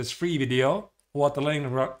watching this free video, what the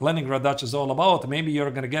Leningrad Dutch is all about, maybe you're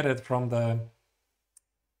going to get it from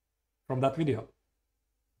that video.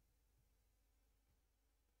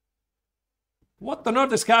 What on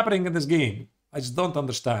earth is happening in this game? I just don't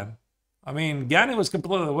understand. I mean, Gani was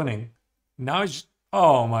completely winning. Now he's...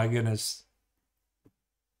 Oh my goodness.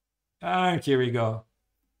 And here we go.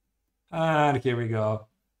 And here we go.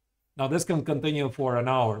 Now this can continue for an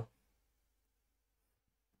hour.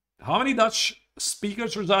 How many Dutch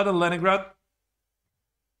speakers reside in Leningrad?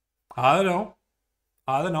 I don't know.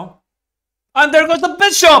 I don't know. And there goes the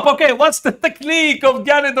bishop! Okay, what's the technique of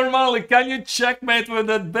Gani Normali? Can you checkmate with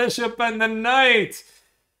the bishop and the knight?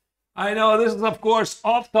 I know this is, of course,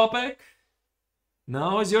 off topic.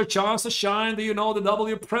 Now is your chance to shine. Do you know the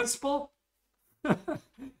W principle?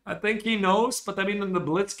 I think he knows, but I mean in the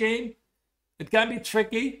blitz game, it can be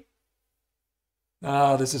tricky.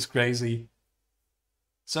 Oh, this is crazy.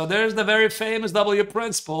 So there's the very famous W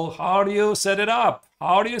principle. How do you set it up?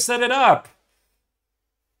 How do you set it up?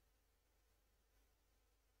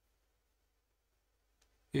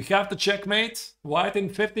 You have to checkmate white in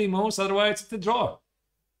 50 moves, otherwise it's a draw.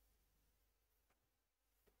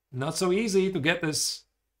 Not so easy to get this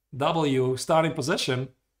W starting position.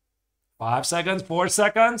 5 seconds, 4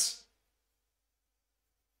 seconds.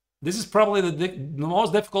 This is probably the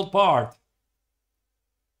most difficult part.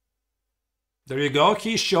 There you go.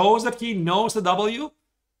 He shows that he knows the W.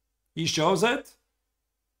 He shows it.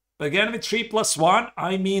 But again, with 3+1,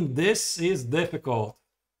 I mean, this is difficult.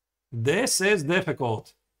 This is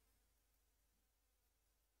difficult.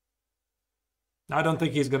 I don't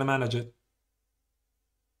think he's going to manage it.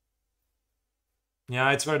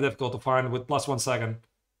 Yeah, it's very difficult to find with +1 second.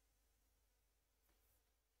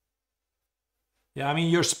 Yeah, I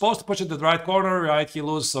mean, you're supposed to push it to the right corner, right? He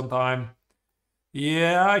loses some time.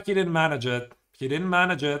 Yeah, he didn't manage it. He didn't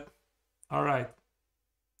manage it. All right.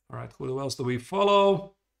 All right, who else do we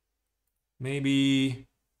follow? Maybe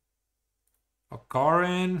a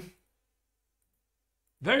Karin.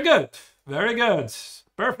 Very good. Very good.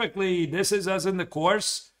 Perfectly. This is as in the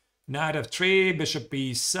course. Knight f3, bishop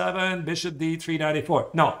b7, bishop d3, knight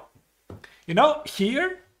a4. No. You know,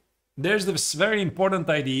 here, there's this very important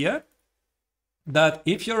idea that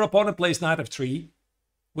if your opponent plays knight f3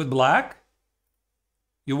 with black,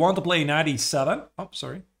 you want to play knight e7. Oh,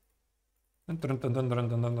 sorry.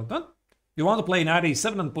 You want to play knight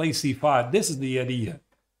e7 and play c5. This is the idea.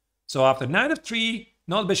 So after knight f3,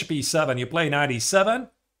 not bishop e7, you play knight e7.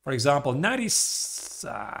 For example, knight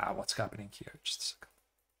e7. What's happening here? Just a second.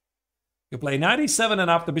 You play knight e7, and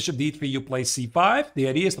after bishop d3, you play c5. The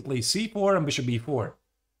idea is to play c4 and bishop b4.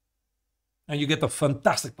 And you get a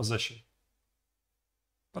fantastic position.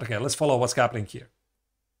 But okay, let's follow what's happening here.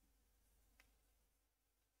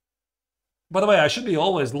 By the way, I should be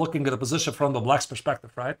always looking at the position from the black's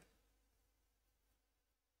perspective, right?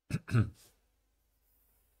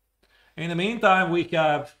 In the meantime, we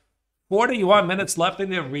have 41 minutes left in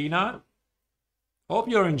the arena. Hope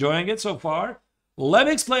you're enjoying it so far.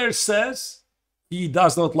 Lemmings player says he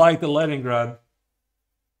does not like the Leningrad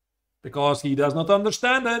because he does not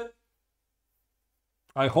understand it.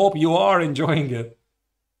 I hope you are enjoying it.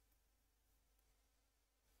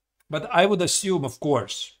 But I would assume, of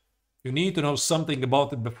course, you need to know something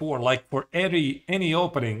about it before. Like for any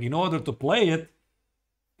opening, in order to play it,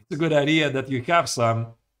 it's a good idea that you have some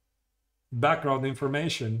background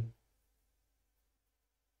information.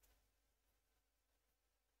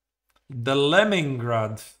 The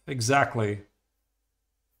Leningrad, exactly.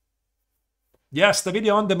 Yes, the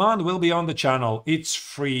video on demand will be on the channel. It's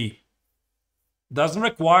free. Doesn't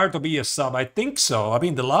require to be a sub. I think so. I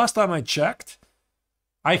mean, the last time I checked,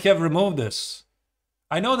 I have removed this.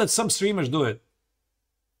 I know that some streamers do it.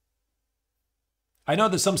 I know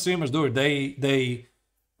that some streamers do it. They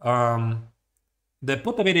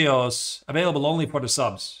put the videos available only for the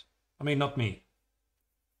subs. I mean, not me.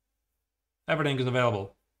 Everything is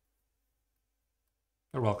available.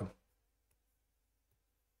 You're welcome.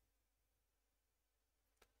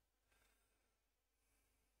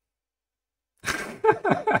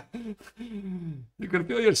 You can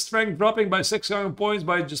feel your strength dropping by 600 points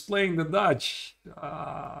by just playing the Dutch.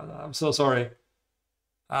 I'm so sorry.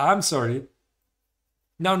 I'm sorry.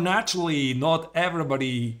 Now, naturally, not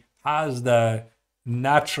everybody has the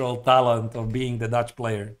natural talent of being the Dutch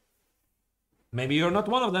player. Maybe you're not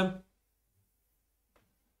one of them.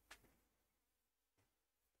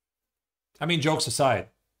 I mean, jokes aside.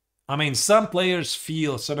 I mean, some players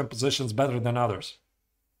feel certain positions better than others.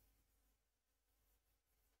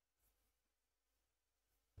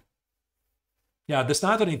 Yeah, this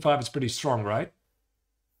knight on e5 is pretty strong, right?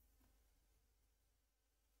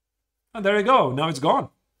 And there you go. Now it's gone.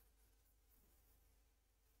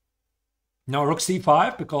 Now rook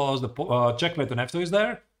c5 because the checkmate on f2 is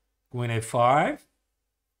there. Queen a5.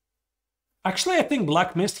 Actually, I think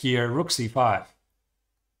black missed here. Rook c5.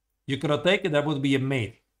 You could have taken that would be a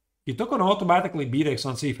mate. He took on automatically bx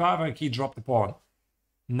on c5 and he dropped the pawn.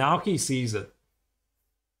 Now he sees it.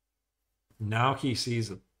 Now he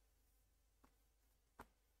sees it.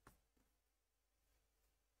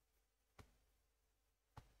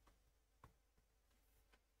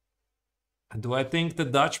 And do I think the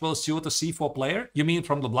Dutch will suit a c4 player? You mean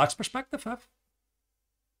from the black's perspective, F?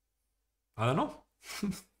 I don't know.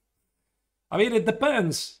 I mean, it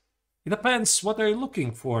depends. It depends what they're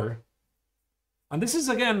looking for. And this is,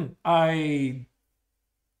 again, I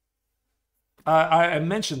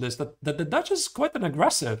mentioned this, that the Dutch is quite an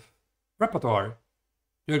aggressive repertoire.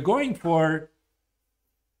 You're going for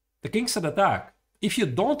the kingside attack. If you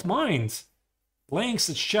don't mind playing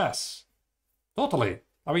such chess, totally.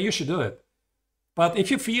 I mean, you should do it. But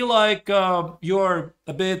if you feel like you're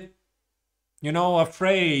a bit, you know,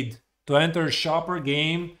 afraid to enter a sharper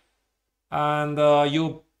game and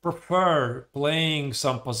you prefer playing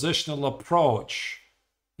some positional approach,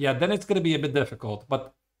 yeah, then it's going to be a bit difficult.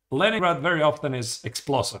 But Leningrad very often is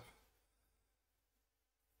explosive.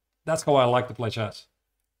 That's how I like to play chess.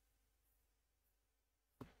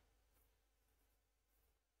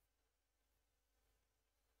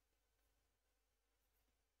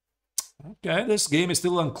 Okay, this game is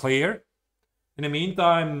still unclear. In the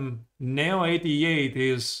meantime, Neo88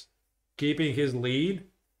 is keeping his lead.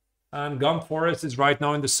 And Gum Forest is right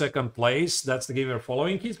now in the second place. That's the game we're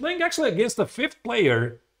following. He's playing actually against the fifth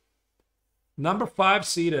player. Number 5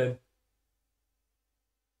 seeded.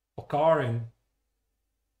 Okarin.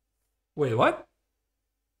 Wait, what?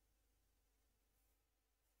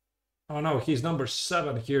 Oh no, he's number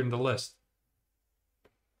 7 here in the list.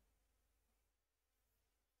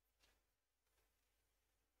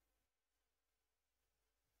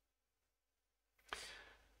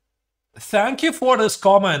 Thank you for this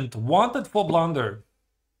comment. Wanted for blunder.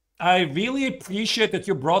 I really appreciate that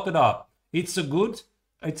you brought it up. It's a good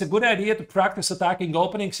idea to practice attacking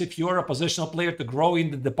openings if you're a positional player to grow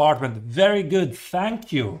in the department. Very good.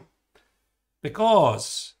 Thank you.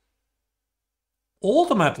 Because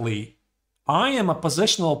ultimately, I am a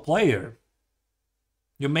positional player.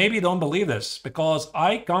 You maybe don't believe this because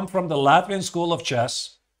I come from the Latvian school of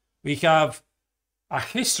chess. We have a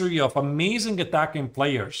history of amazing attacking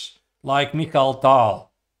players like Mikhail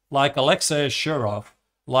Tal, like Alexei Shirov,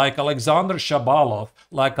 like Alexander Shabalov,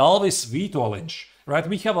 like Alvis Vitolinch, right?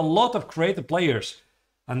 We have a lot of creative players.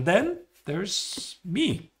 And then there's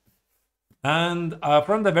me. And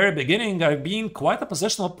from the very beginning, I've been quite a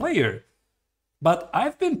positional player. But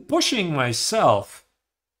I've been pushing myself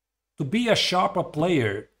to be a sharper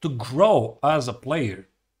player, to grow as a player,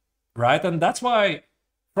 right? And that's why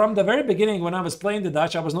from the very beginning, when I was playing the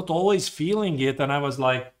Dutch, I was not always feeling it. And I was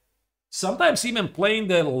like, sometimes even playing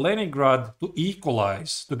the Leningrad to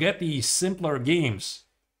equalize, to get these simpler games.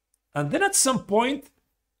 And then at some point,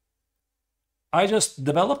 I just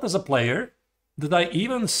developed as a player that I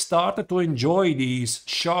even started to enjoy these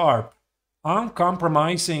sharp,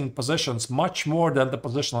 uncompromising positions much more than the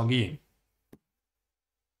positional game.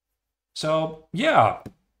 So, yeah,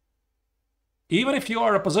 even if you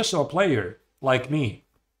are a positional player like me,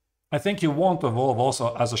 I think you want to evolve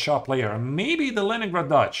also as a sharp player. Maybe the Leningrad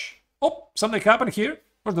Dutch. Oh, something happened here.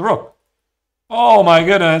 Where's the rook? Oh my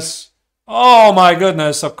goodness. Oh my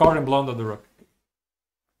goodness. Okarin blundered the rook.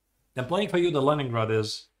 Then playing for you the Leningrad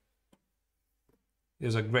is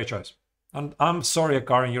a great choice. I'm sorry,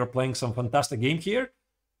 Akarin, you're playing some fantastic game here.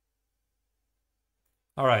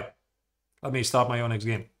 All right, let me start my own next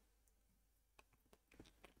game.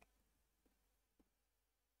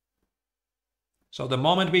 So the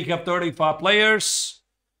moment we have 35 players,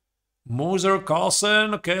 Moser,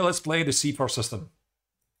 Carlson, okay, let's play the C4 system.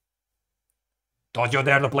 Don't you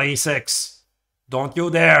dare to play E6. Don't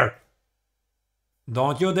you dare.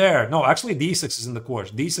 Don't you dare. No, actually D6 is in the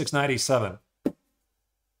course. D6, 97.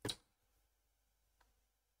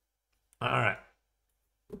 All right.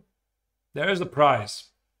 There's the prize.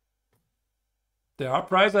 There are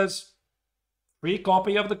prizes. Free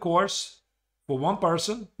copy of the course for one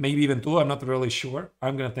person, maybe even two. I'm not really sure.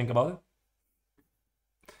 I'm going to think about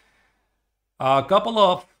it. A couple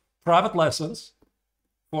of private lessons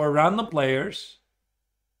for random players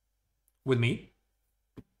with me.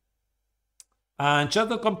 And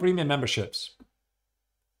Chat.com premium memberships.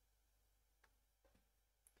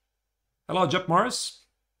 Hello, Jeff Morris.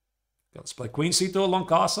 Let's play Queen C2 along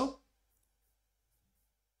castle.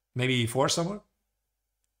 Maybe E4 somewhere.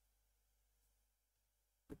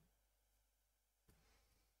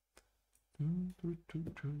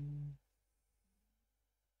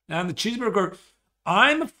 And the cheeseburger,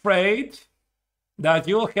 I'm afraid that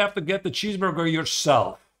you'll have to get the cheeseburger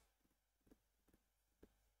yourself.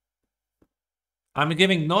 I'm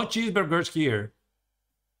giving no cheeseburgers here.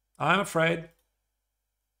 I'm afraid.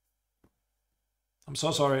 I'm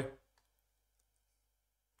so sorry.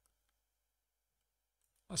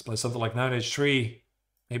 Let's play something like knight h3,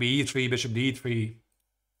 maybe e3, bishop d3.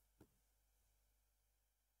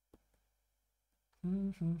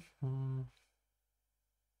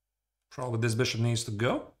 Probably this bishop needs to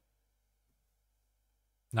go.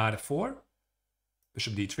 Knight f4,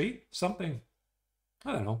 bishop d3, something.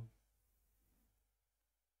 I don't know.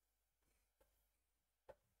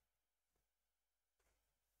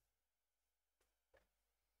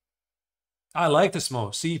 I like this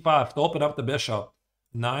move. c5 to open up the bishop.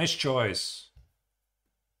 Nice choice.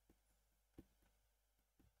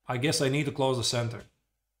 I guess I need to close the center.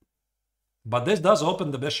 But this does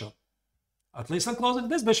open the bishop. At least I'm closing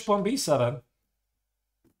this bishop on b7.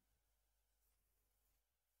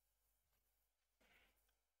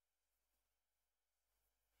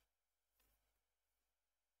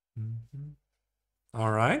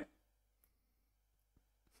 All right.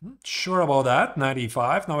 Sure about that. Knight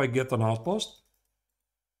e5. Now I get an outpost.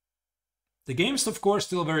 The game's, of course,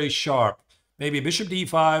 still very sharp. Maybe bishop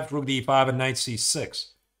d5, rook d5, and knight c6.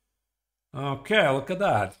 Okay, look at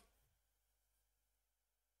that.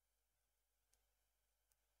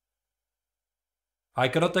 I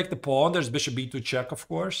cannot take the pawn. There's bishop b2 check, of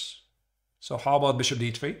course. So how about bishop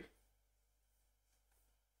d3?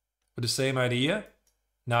 With the same idea.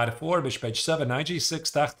 Knight f4, bishop h7, knight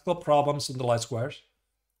g6. Tactical problems in the light squares.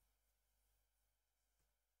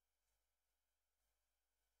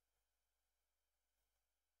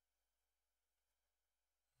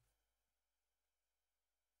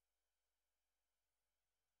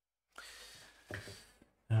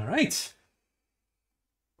 All right.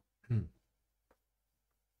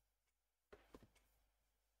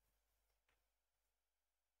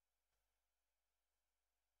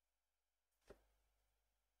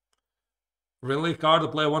 Really hard to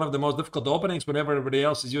play one of the most difficult openings whenever everybody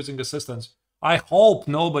else is using the assistants. I hope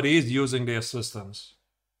nobody is using the assistants.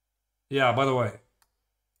 Yeah, by the way.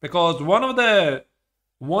 Because one of the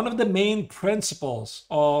main principles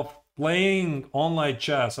of playing online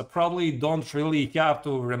chess, I probably don't really have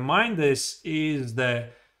to remind this, is the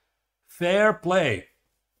fair play,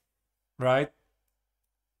 right?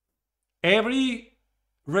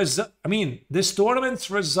 This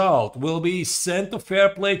tournament's result will be sent to fair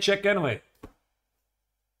play check anyway,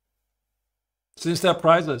 since they're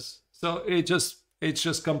prizes. So it's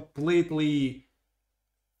just completely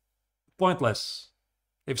pointless.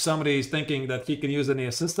 If somebody is thinking that he can use any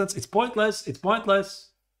assistance, it's pointless. It's pointless.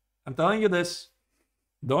 I'm telling you this.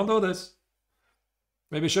 Don't do this.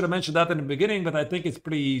 Maybe I should have mentioned that in the beginning, but I think it's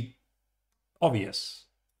pretty obvious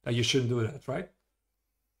that you shouldn't do that, right?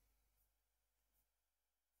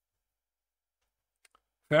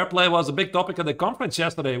 Fair play was a big topic at the conference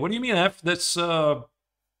yesterday. What do you mean, F? This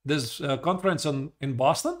conference in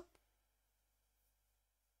Boston?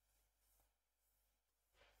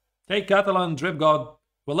 Hey, Catalan Drip God.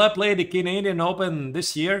 Will I play the Canadian Open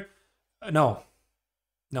this year? No.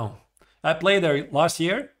 No. I played there last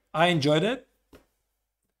year. I enjoyed it.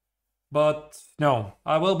 But no,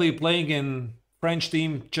 I will be playing in French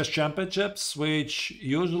Team Chess Championships, which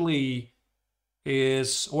usually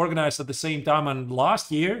is organized at the same time. And last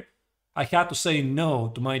year, I had to say no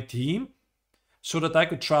to my team so that I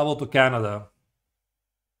could travel to Canada.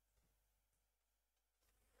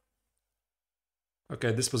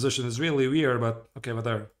 Okay, this position is really weird, but okay,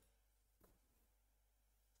 whatever.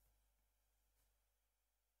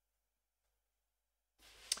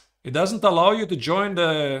 It doesn't allow you to join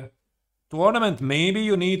the tournament. Maybe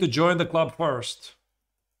you need to join the club first.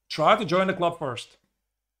 Try to join the club first.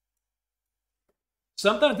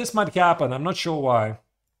 Sometimes this might happen. I'm not sure why.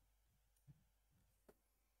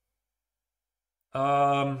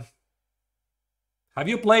 Have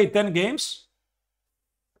you played 10 games?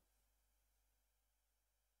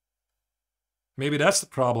 Maybe that's the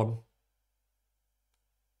problem.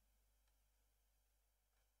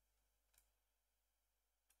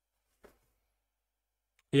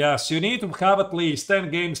 Yes, you need to have at least 10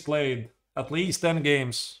 games played. At least 10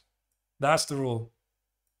 games. That's the rule.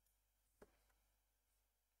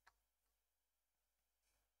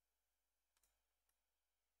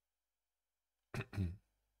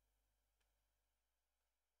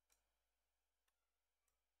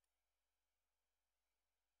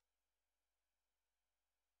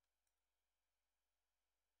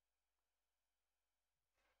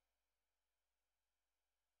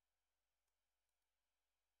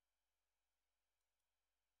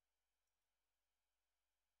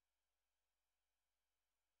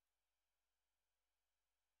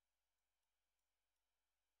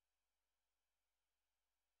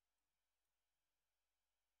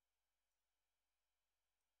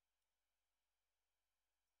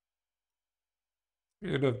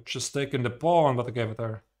 You'd have just taken the pawn, but I gave it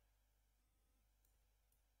her.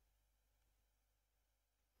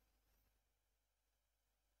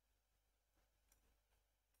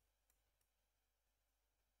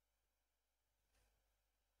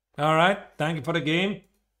 All right, thank you for the game.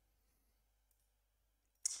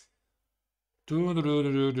 Who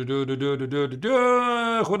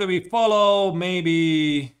do we follow?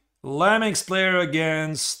 Maybe Lemmings player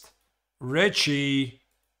against Richie.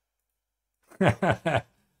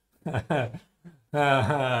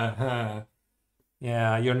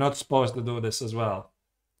 Yeah, you're not supposed to do this as well.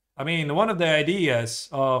 I mean, one of the ideas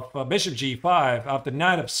of bishop g5 after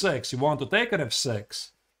knight f6, you want to take an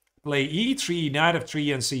f6, play e3, knight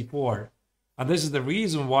f3, and c4. And this is the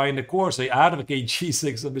reason why in the course I advocate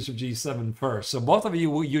g6 and bishop g7 first. So both of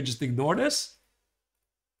you just ignore this.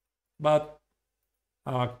 But,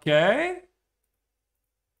 okay.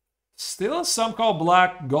 Still somehow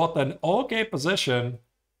black got an okay position.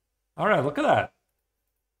 All right, look at that.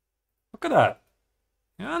 Look at that.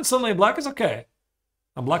 Yeah, and suddenly black is okay.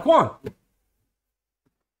 And black won.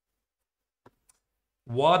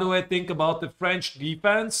 What do I think about the French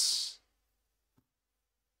defense?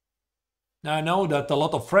 Now, I know that a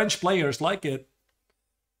lot of French players like it.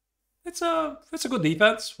 It's a good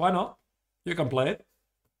defense. Why not? You can play it.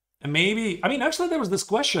 And maybe, I mean, actually there was this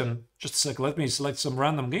question. Just a sec, let me select some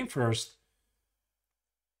random game first.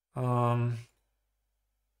 Maybe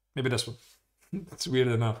this one. That's weird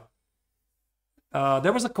enough.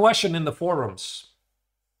 There was a question in the forums.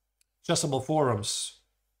 Chessable forums.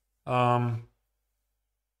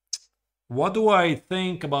 What do I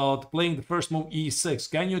think about playing the first move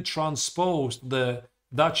e6? Can you transpose the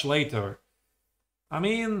Dutch later? I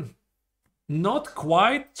mean, not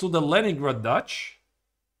quite to the Leningrad Dutch,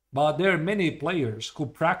 but there are many players who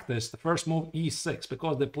practice the first move e6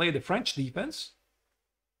 because they play the French defense.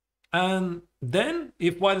 And then,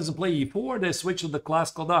 if white doesn't play e4, they switch to the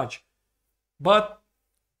classical Dutch. But,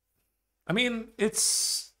 I mean,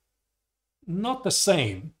 it's not the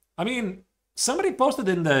same. I mean, somebody posted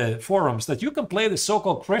in the forums that you can play the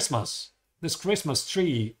so-called Christmas, this Christmas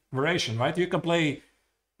tree variation, right? You can play,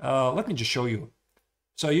 let me just show you.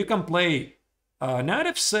 So you can play knight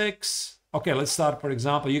f6. Okay, let's start, for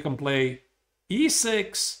example, you can play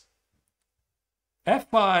e6,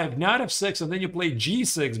 f5, knight f6, and then you play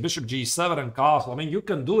g6, bishop g7, and castle. I mean, you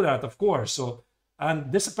can do that, of course. So,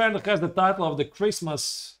 and this apparently has the title of the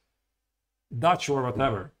Christmas Dutch or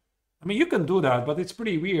whatever. I mean, you can do that, but it's a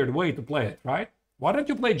pretty weird way to play it, right? Why don't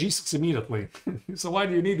you play g6 immediately? So why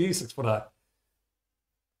do you need e6 for that?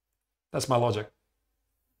 That's my logic.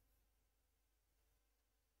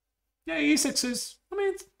 Yeah, e6 is, I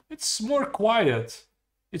mean, it's more quiet.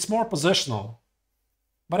 It's more positional.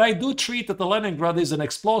 But I do treat that the Leningrad is an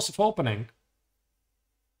explosive opening.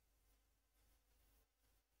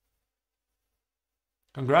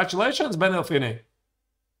 Congratulations, Ben Elfini.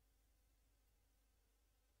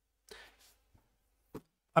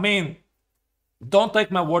 I mean, don't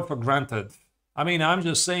take my word for granted. I mean, I'm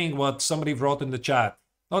just saying what somebody wrote in the chat.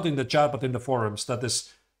 Not in the chat, but in the forums. That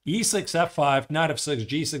this e6, f5, knight f6,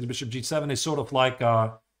 g6, bishop g7 is sort of like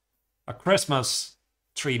a Christmas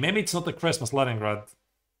tree. Maybe it's not the Christmas Leningrad,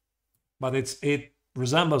 but it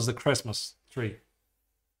resembles the Christmas tree.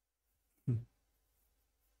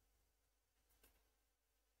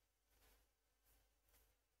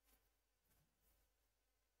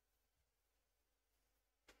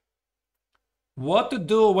 what to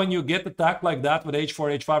do when you get attacked like that with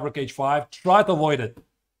h4, h5, rook h5. Try to avoid it.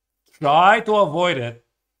 Try to avoid it.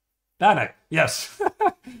 Panic. Yes.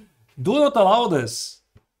 Do not allow this.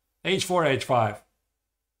 h4, h5.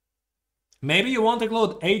 Maybe you want to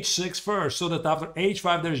include h6 first, so that after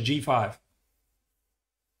h5 there's g5.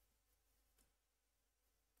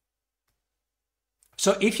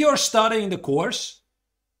 So if you're studying the course,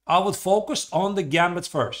 I would focus on the gambits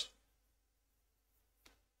first.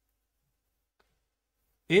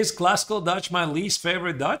 Is classical Dutch my least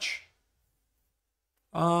favorite Dutch?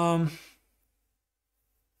 No.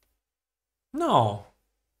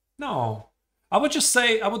 No. I would just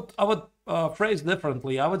say, I would phrase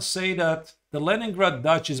differently. I would say that the Leningrad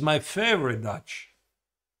Dutch is my favorite Dutch.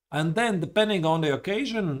 And then, depending on the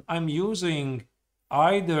occasion, I'm using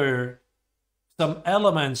either some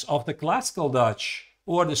elements of the classical Dutch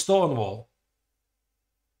or the Stonewall.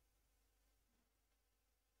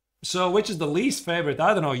 So which is the least favorite?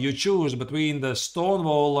 I don't know. You choose between the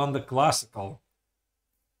Stonewall and the classical.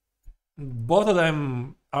 Both of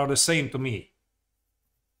them are the same to me.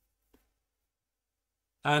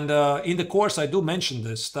 And in the course, I do mention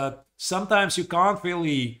this, that sometimes you can't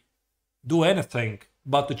really do anything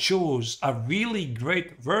but to choose a really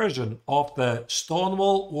great version of the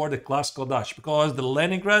Stonewall or the classical Dutch, because the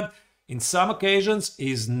Leningrad, in some occasions,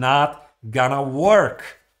 is not gonna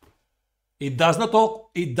work. It does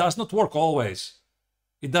not work always.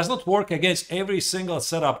 It does not work against every single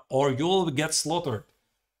setup, or you'll get slaughtered.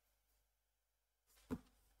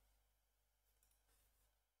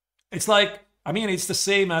 It's like, I mean, it's the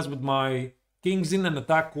same as with my Kings in an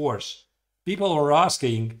Attack course. People were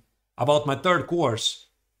asking about my third course.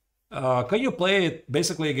 Can you play it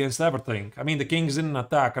basically against everything? I mean, the Kings in an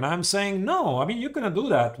Attack. And I'm saying, no, I mean, you cannot do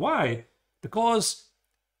that. Why? Because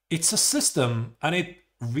it's a system and it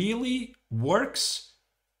really works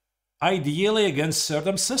ideally against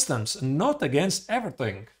certain systems, not against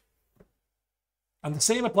everything. And the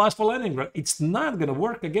same applies for Leningrad. It's not going to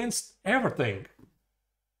work against everything.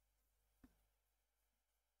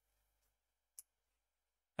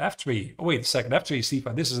 F3. Oh, wait a second. F3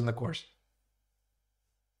 C5. This is in the course.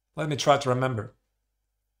 Let me try to remember.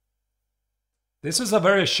 This is a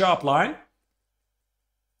very sharp line.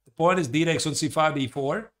 The point is d takes on C5,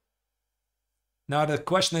 D4. Now the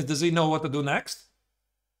question is, does he know what to do next?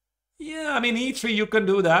 Yeah, I mean, E3 you can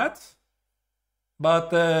do that. But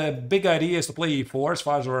the big idea is to play E4 as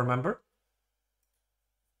far as I remember.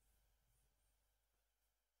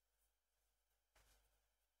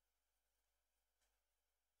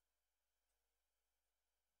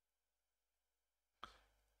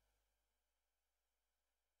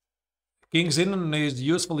 King's in is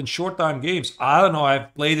useful in short time games. I don't know,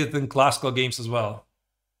 I've played it in classical games as well.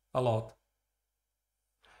 A lot.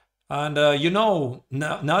 And you know,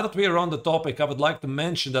 now that we are on the topic, I would like to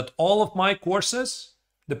mention that all of my courses,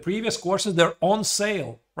 the previous courses, they're on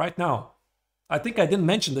sale right now. I think I didn't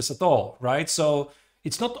mention this at all, right? So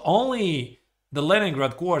it's not only the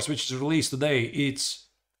Leningrad course, which is released today, it's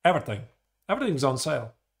everything. Everything's on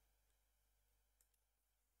sale.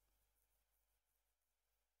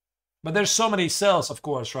 But there's so many sales, of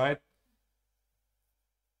course, right?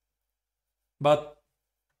 But,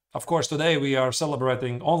 of course, today we are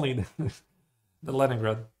celebrating only the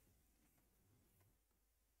Leningrad.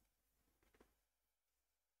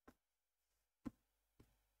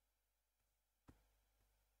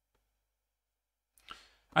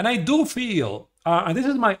 And I do feel, and this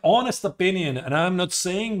is my honest opinion, and I'm not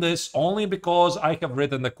saying this only because I have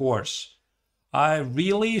written the course. I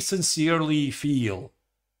really sincerely feel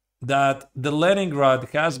that the Leningrad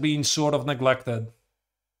has been sort of neglected.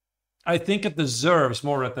 I think it deserves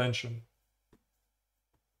more attention.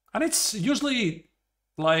 And it's usually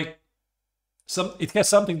like, it has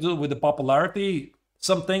something to do with the popularity.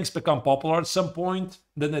 Some things become popular at some point,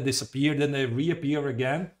 then they disappear, then they reappear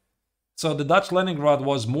again. So the Dutch Leningrad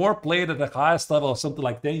was more played at the highest level something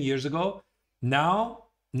like 10 years ago. Now,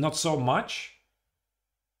 not so much.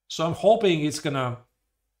 So I'm hoping it's gonna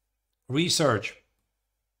resurge.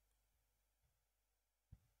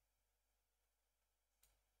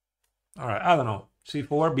 All right, I don't know.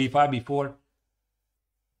 C4, B5, B4.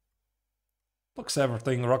 Looks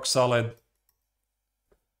everything rock solid.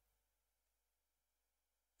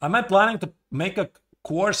 Am I planning to make a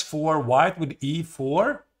course for white with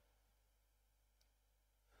E4?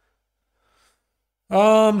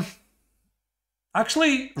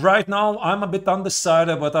 Actually, right now, I'm a bit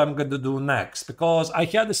undecided what I'm going to do next, because I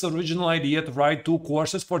had this original idea to write 2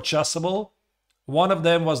 courses for Chessable. One of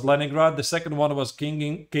them was Leningrad, the second one was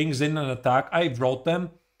Kings in an Attack. I wrote them.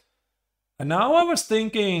 And now I was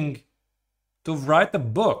thinking to write a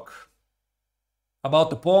book about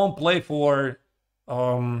the pawn play for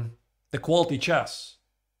the quality chess.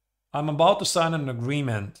 I'm about to sign an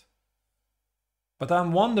agreement, but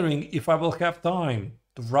I'm wondering if I will have time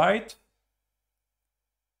to write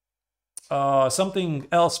something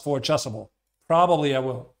else for Chessable. Probably I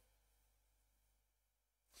will.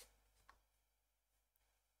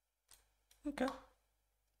 Okay.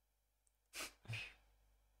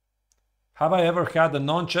 Have I ever had a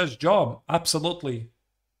non-chess job? Absolutely.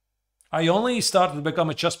 I only started to become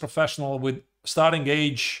a chess professional with starting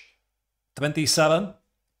age 27.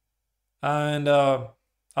 And I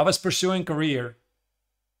was pursuing career.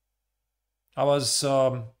 I was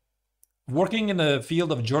working in the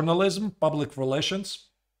field of journalism, public relations.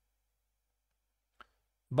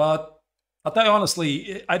 But I'll tell you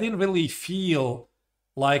honestly, I didn't really feel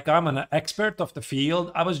like I'm an expert of the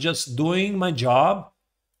field. I was just doing my job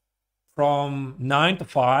from 9 to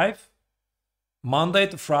 5, Monday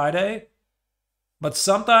to Friday. But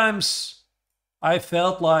sometimes I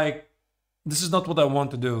felt like this is not what I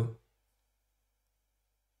want to do.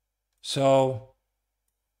 So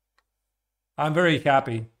I'm very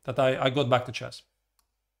happy that I got back to chess.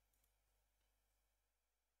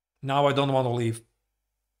 Now I don't want to leave.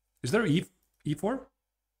 Is there e4?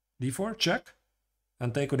 d4? Check.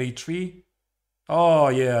 And take on e3. Oh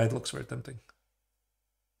yeah, it looks very tempting.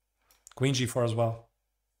 Queen g4 as well.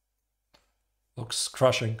 Looks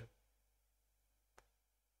crushing.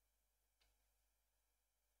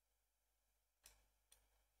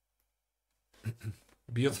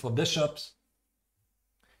 Beautiful bishops.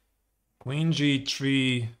 Queen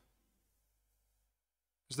g3.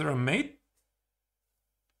 Is there a mate?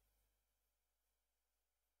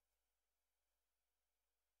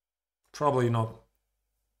 Probably not.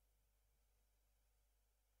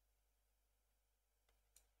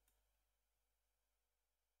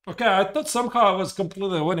 Okay, I thought somehow I was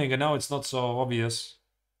completely winning and now it's not so obvious.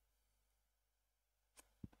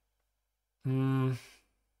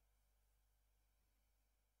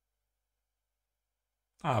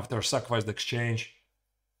 After sacrificed exchange.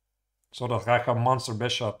 So that I have monster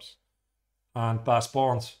bishops and pass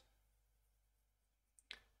pawns.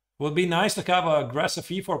 Would be nice to have an aggressive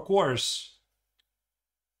e4 course.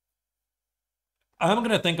 I'm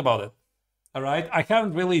gonna think about it. All right, I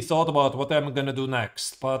haven't really thought about what I'm gonna do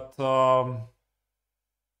next, but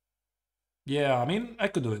yeah, I mean, I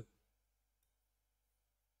could do it.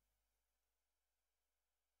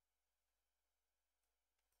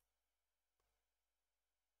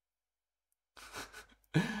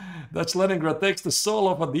 Dutch Leningrad takes the soul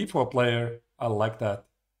of a d4 player. I like that.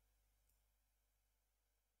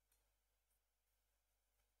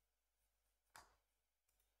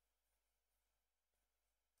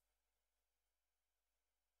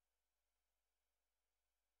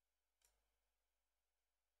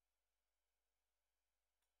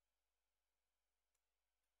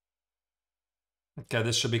 Okay,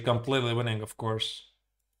 this should be completely winning, of course.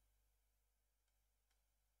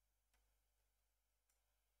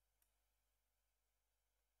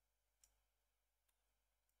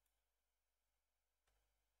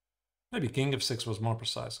 Maybe king of 6 was more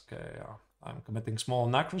precise. Okay, I'm committing small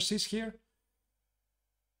inaccuracies here.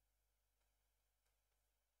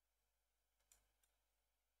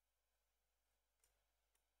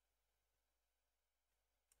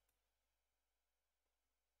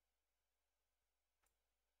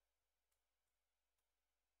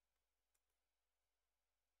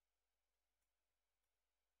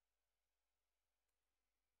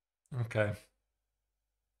 Okay.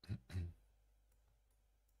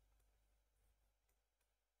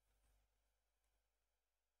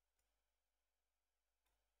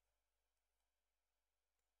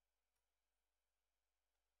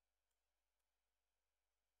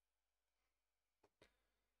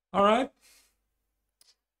 All right.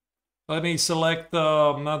 Let me select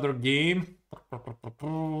another game.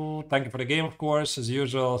 Thank you for the game, of course, as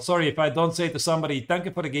usual. Sorry if I don't say to somebody, thank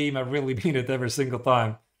you for the game. I really mean it every single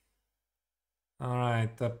time. All right.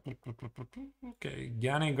 Okay,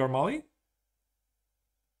 Gianni Garmali.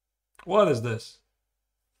 What is this?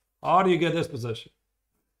 How do you get this position?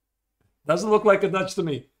 Doesn't look like a Dutch to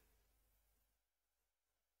me.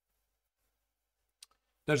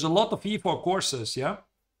 There's a lot of e4 courses, yeah?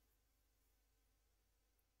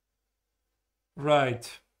 Right.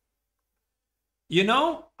 You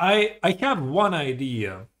know, I have one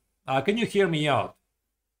idea. Can you hear me out?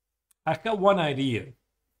 I have one idea.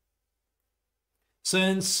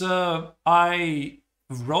 Since I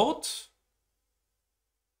wrote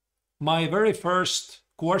my very first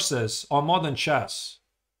courses on modern chess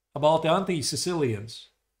about the anti-Sicilians,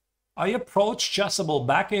 I approached Chessable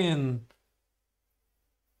back in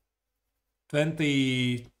back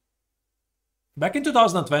in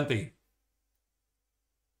 2020,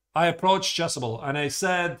 I approached Chessable and I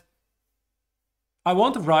said, I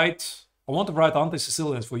want to write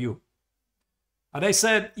anti-Sicilians for you. And they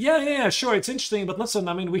said, yeah, sure, it's interesting, but listen,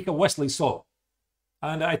 I mean, we have Wesley So.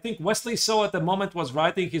 And I think Wesley So at the moment was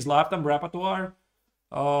writing his lifetime repertoire,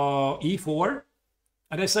 E4.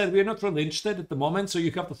 And I said, we're not really interested at the moment, so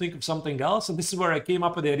you have to think of something else. And this is where I came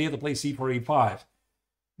up with the idea to play C4, E5.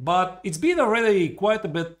 But it's been already quite a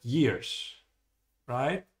bit years,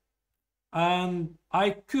 right? And I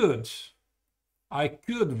could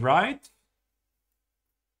write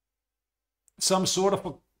some sort of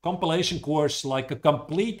a compilation course, like a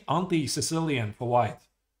complete anti-Sicilian for white,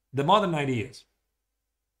 the modern ideas,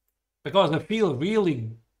 because I feel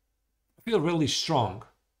really strong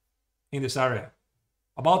in this area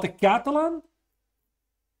about the Catalan,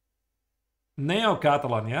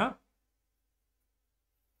 neo-Catalan. Yeah,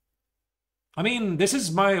 I mean, this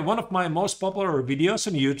is one of my most popular videos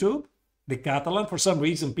on YouTube, the Catalan. For some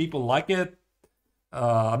reason, people like it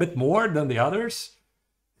a bit more than the others.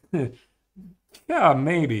 Yeah,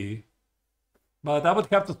 maybe. But I would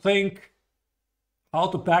have to think how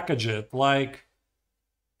to package it. Like,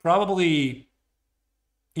 probably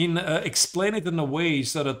explain it in a way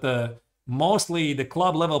so that mostly the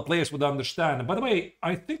club level players would understand. And by the way,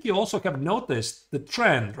 I think you also have noticed the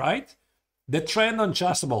trend, right? The trend on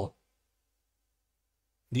Chessable.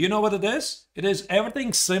 Do you know what it is? It is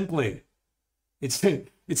everything simply. It's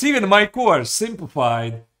even my course,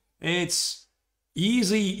 simplified. It's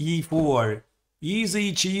easy E4.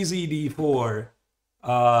 Easy cheesy D4.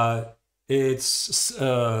 It's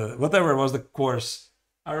whatever was the course.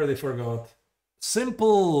 I already forgot.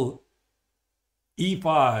 Simple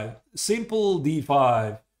E5. Simple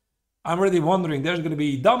D5. I'm really wondering. There's going to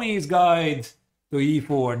be Dummy's Guide to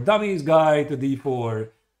E4. Dummy's Guide to D4.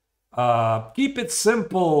 Keep it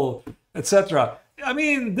simple, etc. I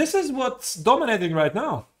mean, this is what's dominating right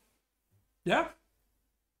now. Yeah.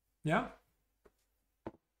 Yeah.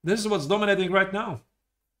 This is what's dominating right now.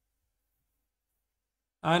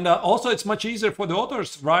 And also, it's much easier for the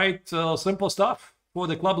authors to write simple stuff for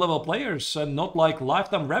the club level players and not like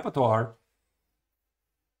lifetime repertoire.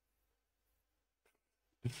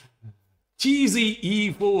 Cheesy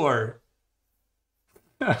E4.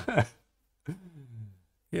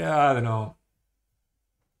 Yeah, I don't know.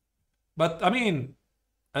 But I mean,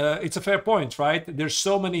 it's a fair point, right? There's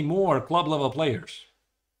so many more club level players.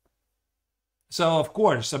 So of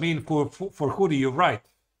course, I mean, for who do you write?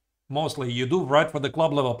 Mostly you do write for the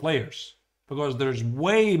club level players, because there's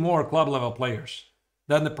way more club level players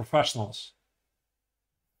than the professionals.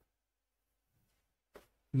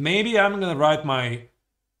 Maybe I'm gonna write my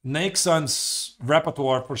Neiksans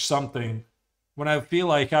repertoire for something when I feel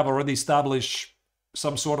I have already established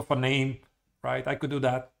some sort of a name, right? I could do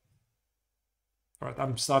that. All right,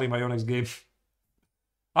 I'm starting my own next game.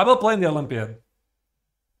 I will play in the Olympiad.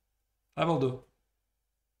 I will do.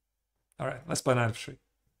 All right, let's play Knight of 3.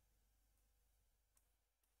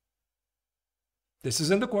 This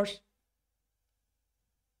is in the course.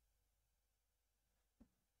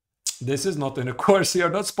 This is not in the course. You're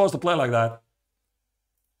not supposed to play like that.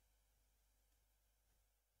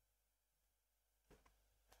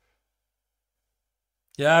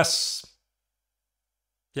 Yes.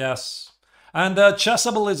 Yes. And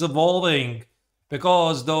Chessable is evolving,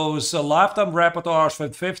 because those lifetime repertoires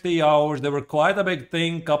with 50 hours, they were quite a big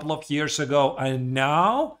thing a couple of years ago. And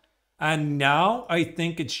now I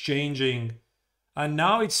think it's changing. And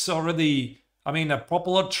now it's already, I mean, a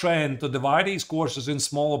popular trend to divide these courses in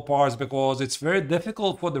smaller parts, because it's very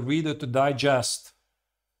difficult for the reader to digest.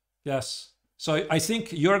 Yes. So I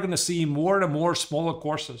think you're going to see more and more smaller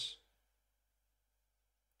courses.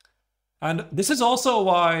 And this is also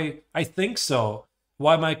why I think so.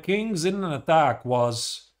 Why my Kings in an Attack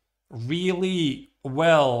was really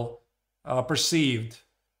well perceived,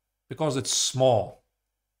 because it's small.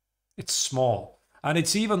 It's small. And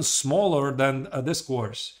it's even smaller than this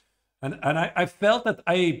course. And I felt that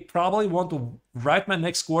I probably want to write my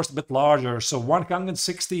next course a bit larger. So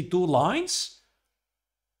 162 lines.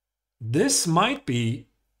 This might be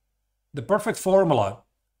the perfect formula.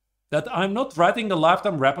 That I'm not writing the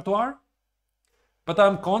lifetime repertoire, but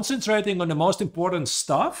I'm concentrating on the most important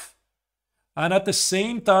stuff. And at the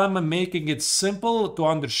same time, I'm making it simple to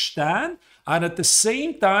understand. And at the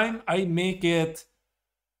same time, I make it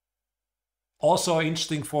also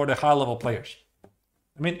interesting for the high-level players.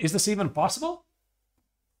 I mean, is this even possible?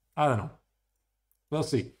 I don't know. We'll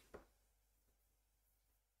see.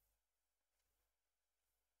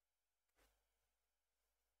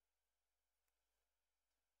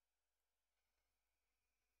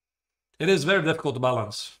 It is very difficult to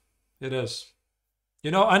balance. It is.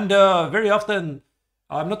 You know, and very often,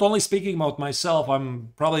 I'm not only speaking about myself,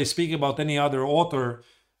 I'm probably speaking about any other author.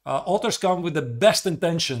 Authors come with the best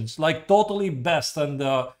intentions, like totally best, and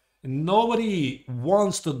nobody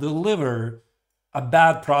wants to deliver a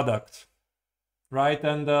bad product, right?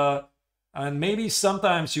 And maybe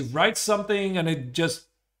sometimes you write something and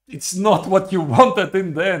it's not what you wanted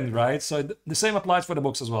in the end, right? So the same applies for the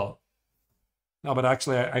books as well. No, but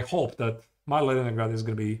actually, I hope that my Leningrad is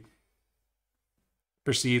going to be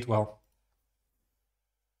perceived well.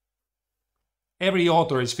 Every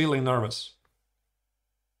author is feeling nervous.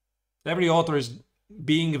 Every author is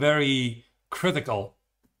being very critical.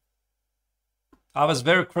 I was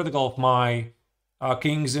very critical of my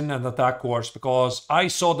Kings in and Attack course because I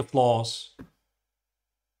saw the flaws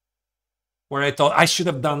where I thought I should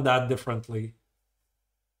have done that differently.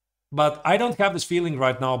 But I don't have this feeling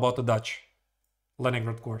right now about the Dutch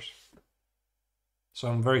Leningrad course. So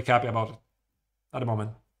I'm very happy about it at the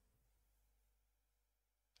moment.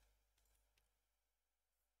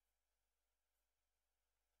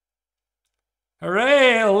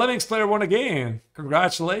 Hooray! A Linux player won a game.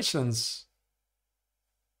 Congratulations.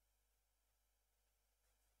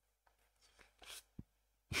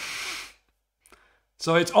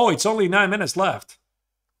 So it's only 9 minutes left.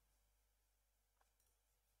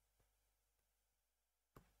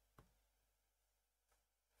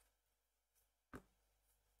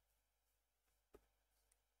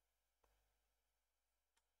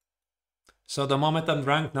 So the moment I'm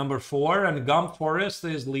ranked number 4 and Gump Forest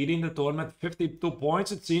is leading the tournament 52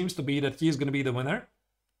 points, it seems to be that he's going to be the winner.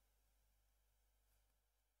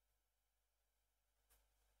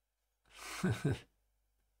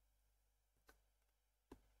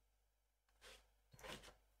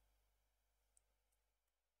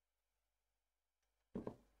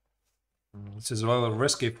 This is a little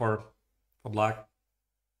risky for black.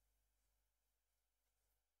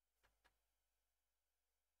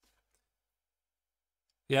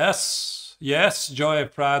 Yes, yes, Joy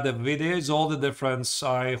Prad, the video is all the difference.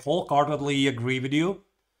 I wholeheartedly agree with you.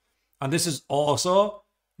 And this is also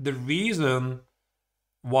the reason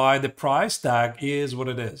why the price tag is what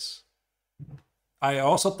it is. I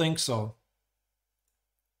also think so.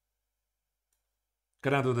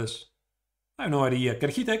 Can I do this? I have no idea.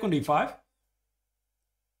 Can he take on d5?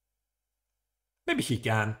 Maybe he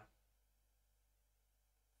can.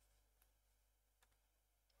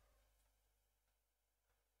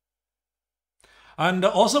 And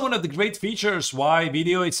also one of the great features why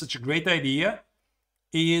video is such a great idea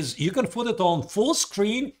is you can put it on full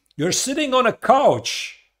screen. You're sitting on a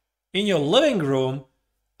couch in your living room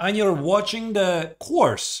and you're watching the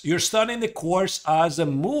course. You're studying the course as a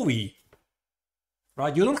movie,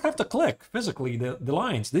 right? You don't have to click physically the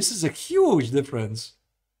lines. This is a huge difference.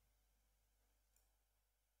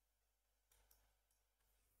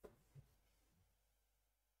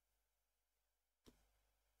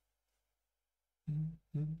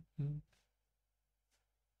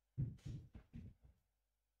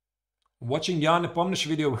 Watching Jan Nepomniachtchi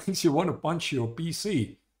video makes you want to punch your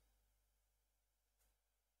PC.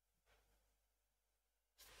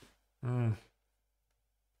 I'm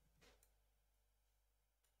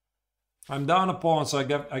down a pawn, so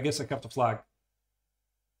I guess I kept the flag.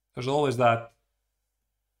 There's always that.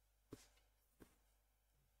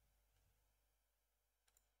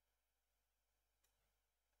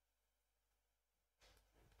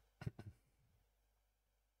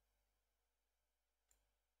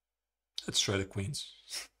 Let's try the queens.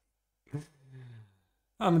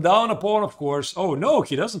 I'm down a pawn, of course. Oh no,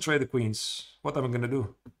 he doesn't trade the queens. What am I gonna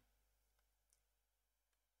do?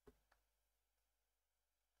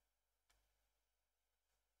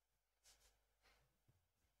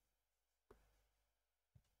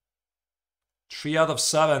 Three out of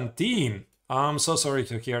 17. I'm so sorry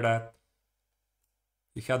to hear that.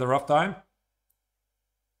 You had a rough time?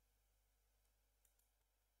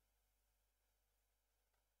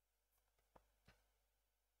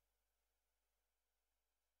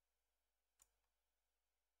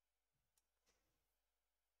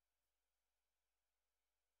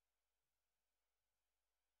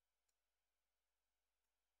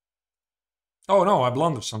 Oh no, I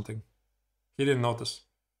blundered something. He didn't notice.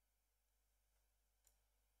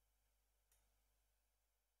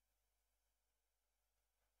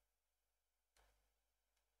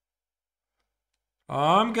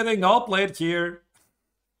 I'm getting outplayed here.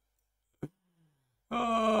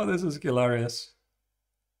 Oh, this is hilarious.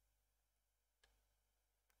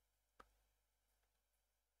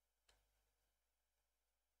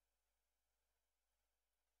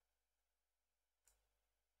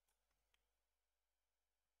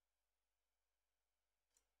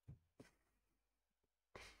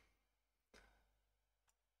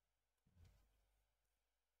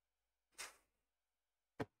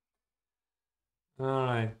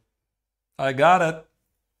 Alright. I got it.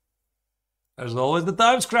 There's always the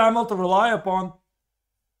time scramble to rely upon.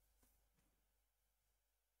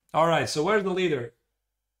 Alright, so where's the leader?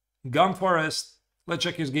 Gum Forest. Let's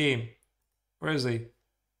check his game. Where is he?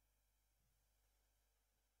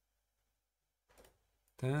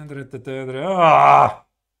 Ah!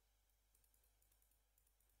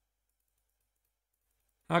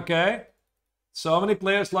 Okay. So many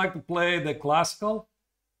players like to play the classical.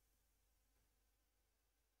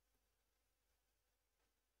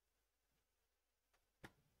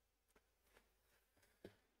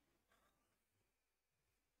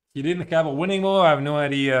 He didn't have a winning move. I have no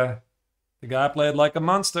idea. The guy played like a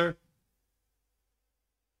monster.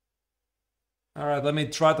 Alright, let me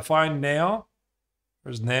try to find Neo.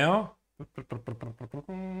 Where's Neo?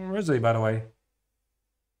 Where is he, by the way?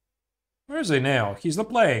 Where is he now? He's not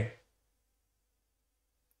playing.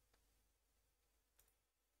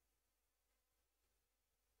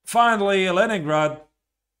 Finally, Leningrad.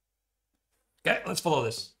 Okay, let's follow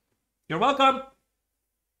this. You're welcome.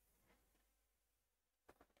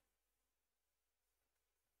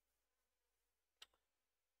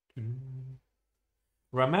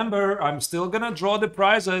 Remember, I'm still gonna draw the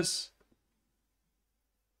prizes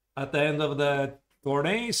at the end of the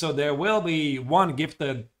tourney, so there will be one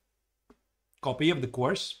gifted copy of the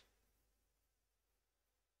course.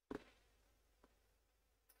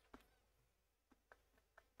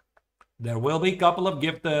 There will be a couple of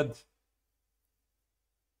gifted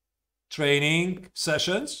training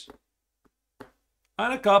sessions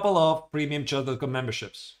and a couple of premium chess.com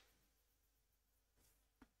memberships.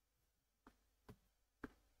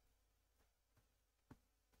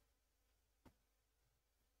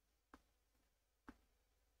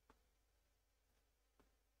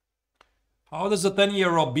 How does a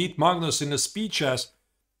 10-year-old beat Magnus in the speed chess?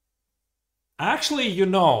 Actually, you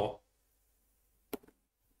know,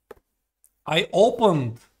 I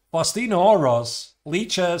opened Faustino Ora's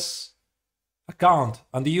Leech's account,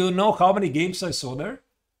 and do you know how many games I saw there?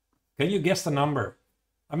 Can you guess the number?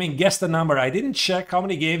 I mean, guess the number. I didn't check how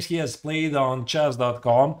many games he has played on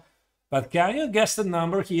chess.com, but can you guess the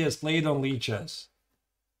number he has played on Leech's?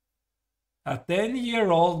 A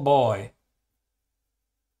 10-year-old boy.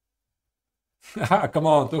 Come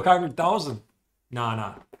on, 200,000?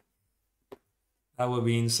 No. That would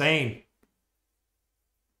be insane.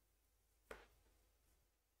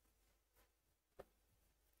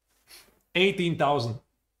 $18,000.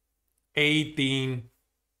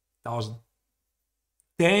 18,000.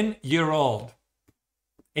 10-year-old.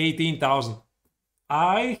 18,000.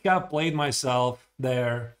 I have played myself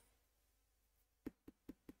there.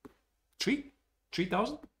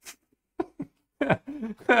 3,000?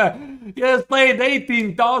 He has played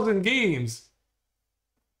 18,000 games.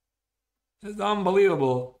 It's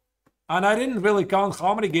unbelievable. And I didn't really count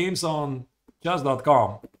how many games on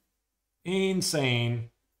chess.com. Insane.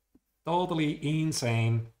 Totally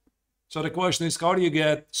insane. So the question is, how do you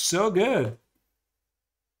get so good?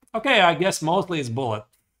 Okay, I guess mostly it's bullet.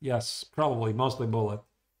 Yes, probably mostly bullet.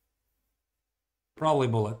 Probably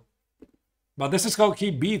bullet. But this is how he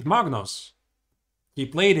beat Magnus. He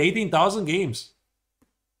played 18,000 games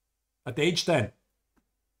at age 10.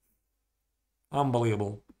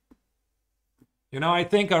 Unbelievable. You know, I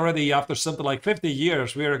think already after something like 50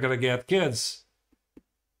 years, we're going to get kids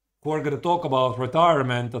who are going to talk about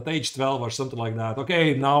retirement at age 12 or something like that.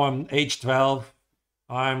 Okay, now I'm age 12.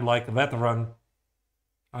 I'm like a veteran.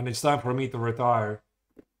 And it's time for me to retire.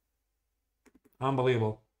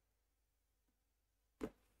 Unbelievable.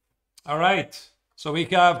 All right. So we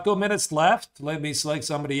have 2 minutes left. Let me select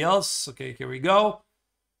somebody else. Okay, here we go.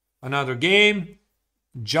 Another game.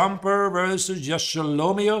 Jumper versus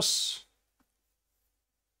Yasholomios.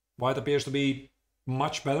 White appears to be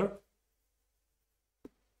much better.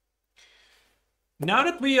 Now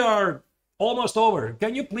that we are almost over,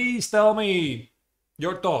 can you please tell me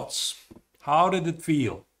your thoughts? How did it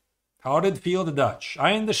feel? How did it feel the Dutch?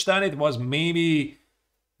 I understand it was maybe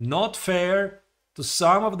not fair to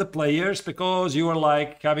some of the players because you were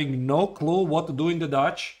like having no clue what to do in the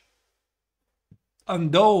Dutch.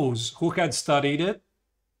 And those who had studied it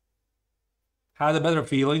had a better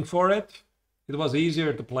feeling for it. It was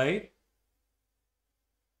easier to play.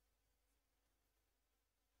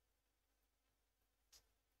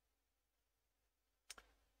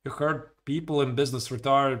 You heard people in business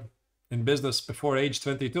retire in business before age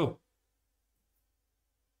 22.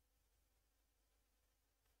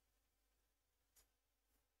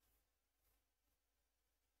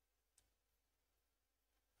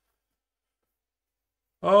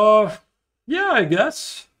 Yeah, I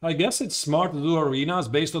guess. I guess it's smart to do arenas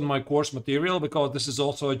based on my course material because this is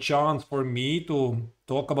also a chance for me to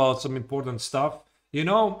talk about some important stuff. You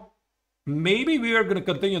know, maybe we are going to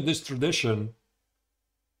continue this tradition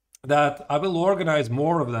that I will organize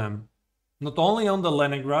more of them, not only on the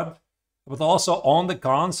Leningrad, but also on the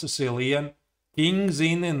Khan Sicilian, Kings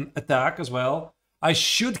in attack as well. I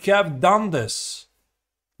should have done this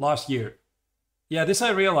last year. Yeah, this I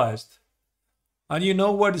realized. And you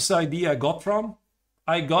know where this idea I got from?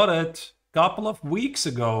 I got it a couple of weeks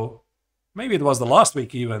ago, maybe it was the last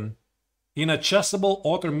week even, in a Chessable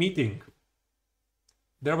author meeting.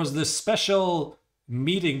 There was this special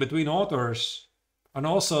meeting between authors and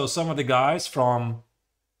also some of the guys from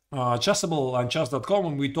Chessable and chess.com,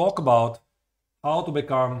 and we talk about how to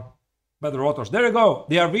become better authors. There you go.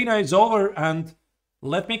 The arena is over, and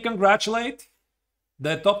let me congratulate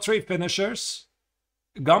the top 3 finishers.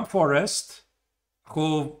 Gum Forest,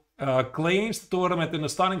 who claims the tournament in a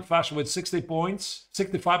stunning fashion with 65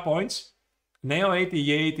 points.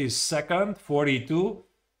 Neo88 is second, 42.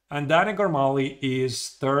 And Danny Gormali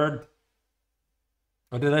is third.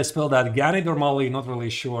 Or did I spell that? Gani Gormali, not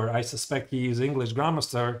really sure. I suspect he is English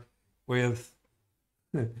Grandmaster with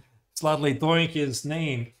slightly throwing his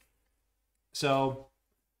name. So,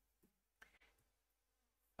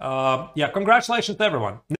 yeah, congratulations to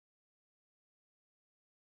everyone.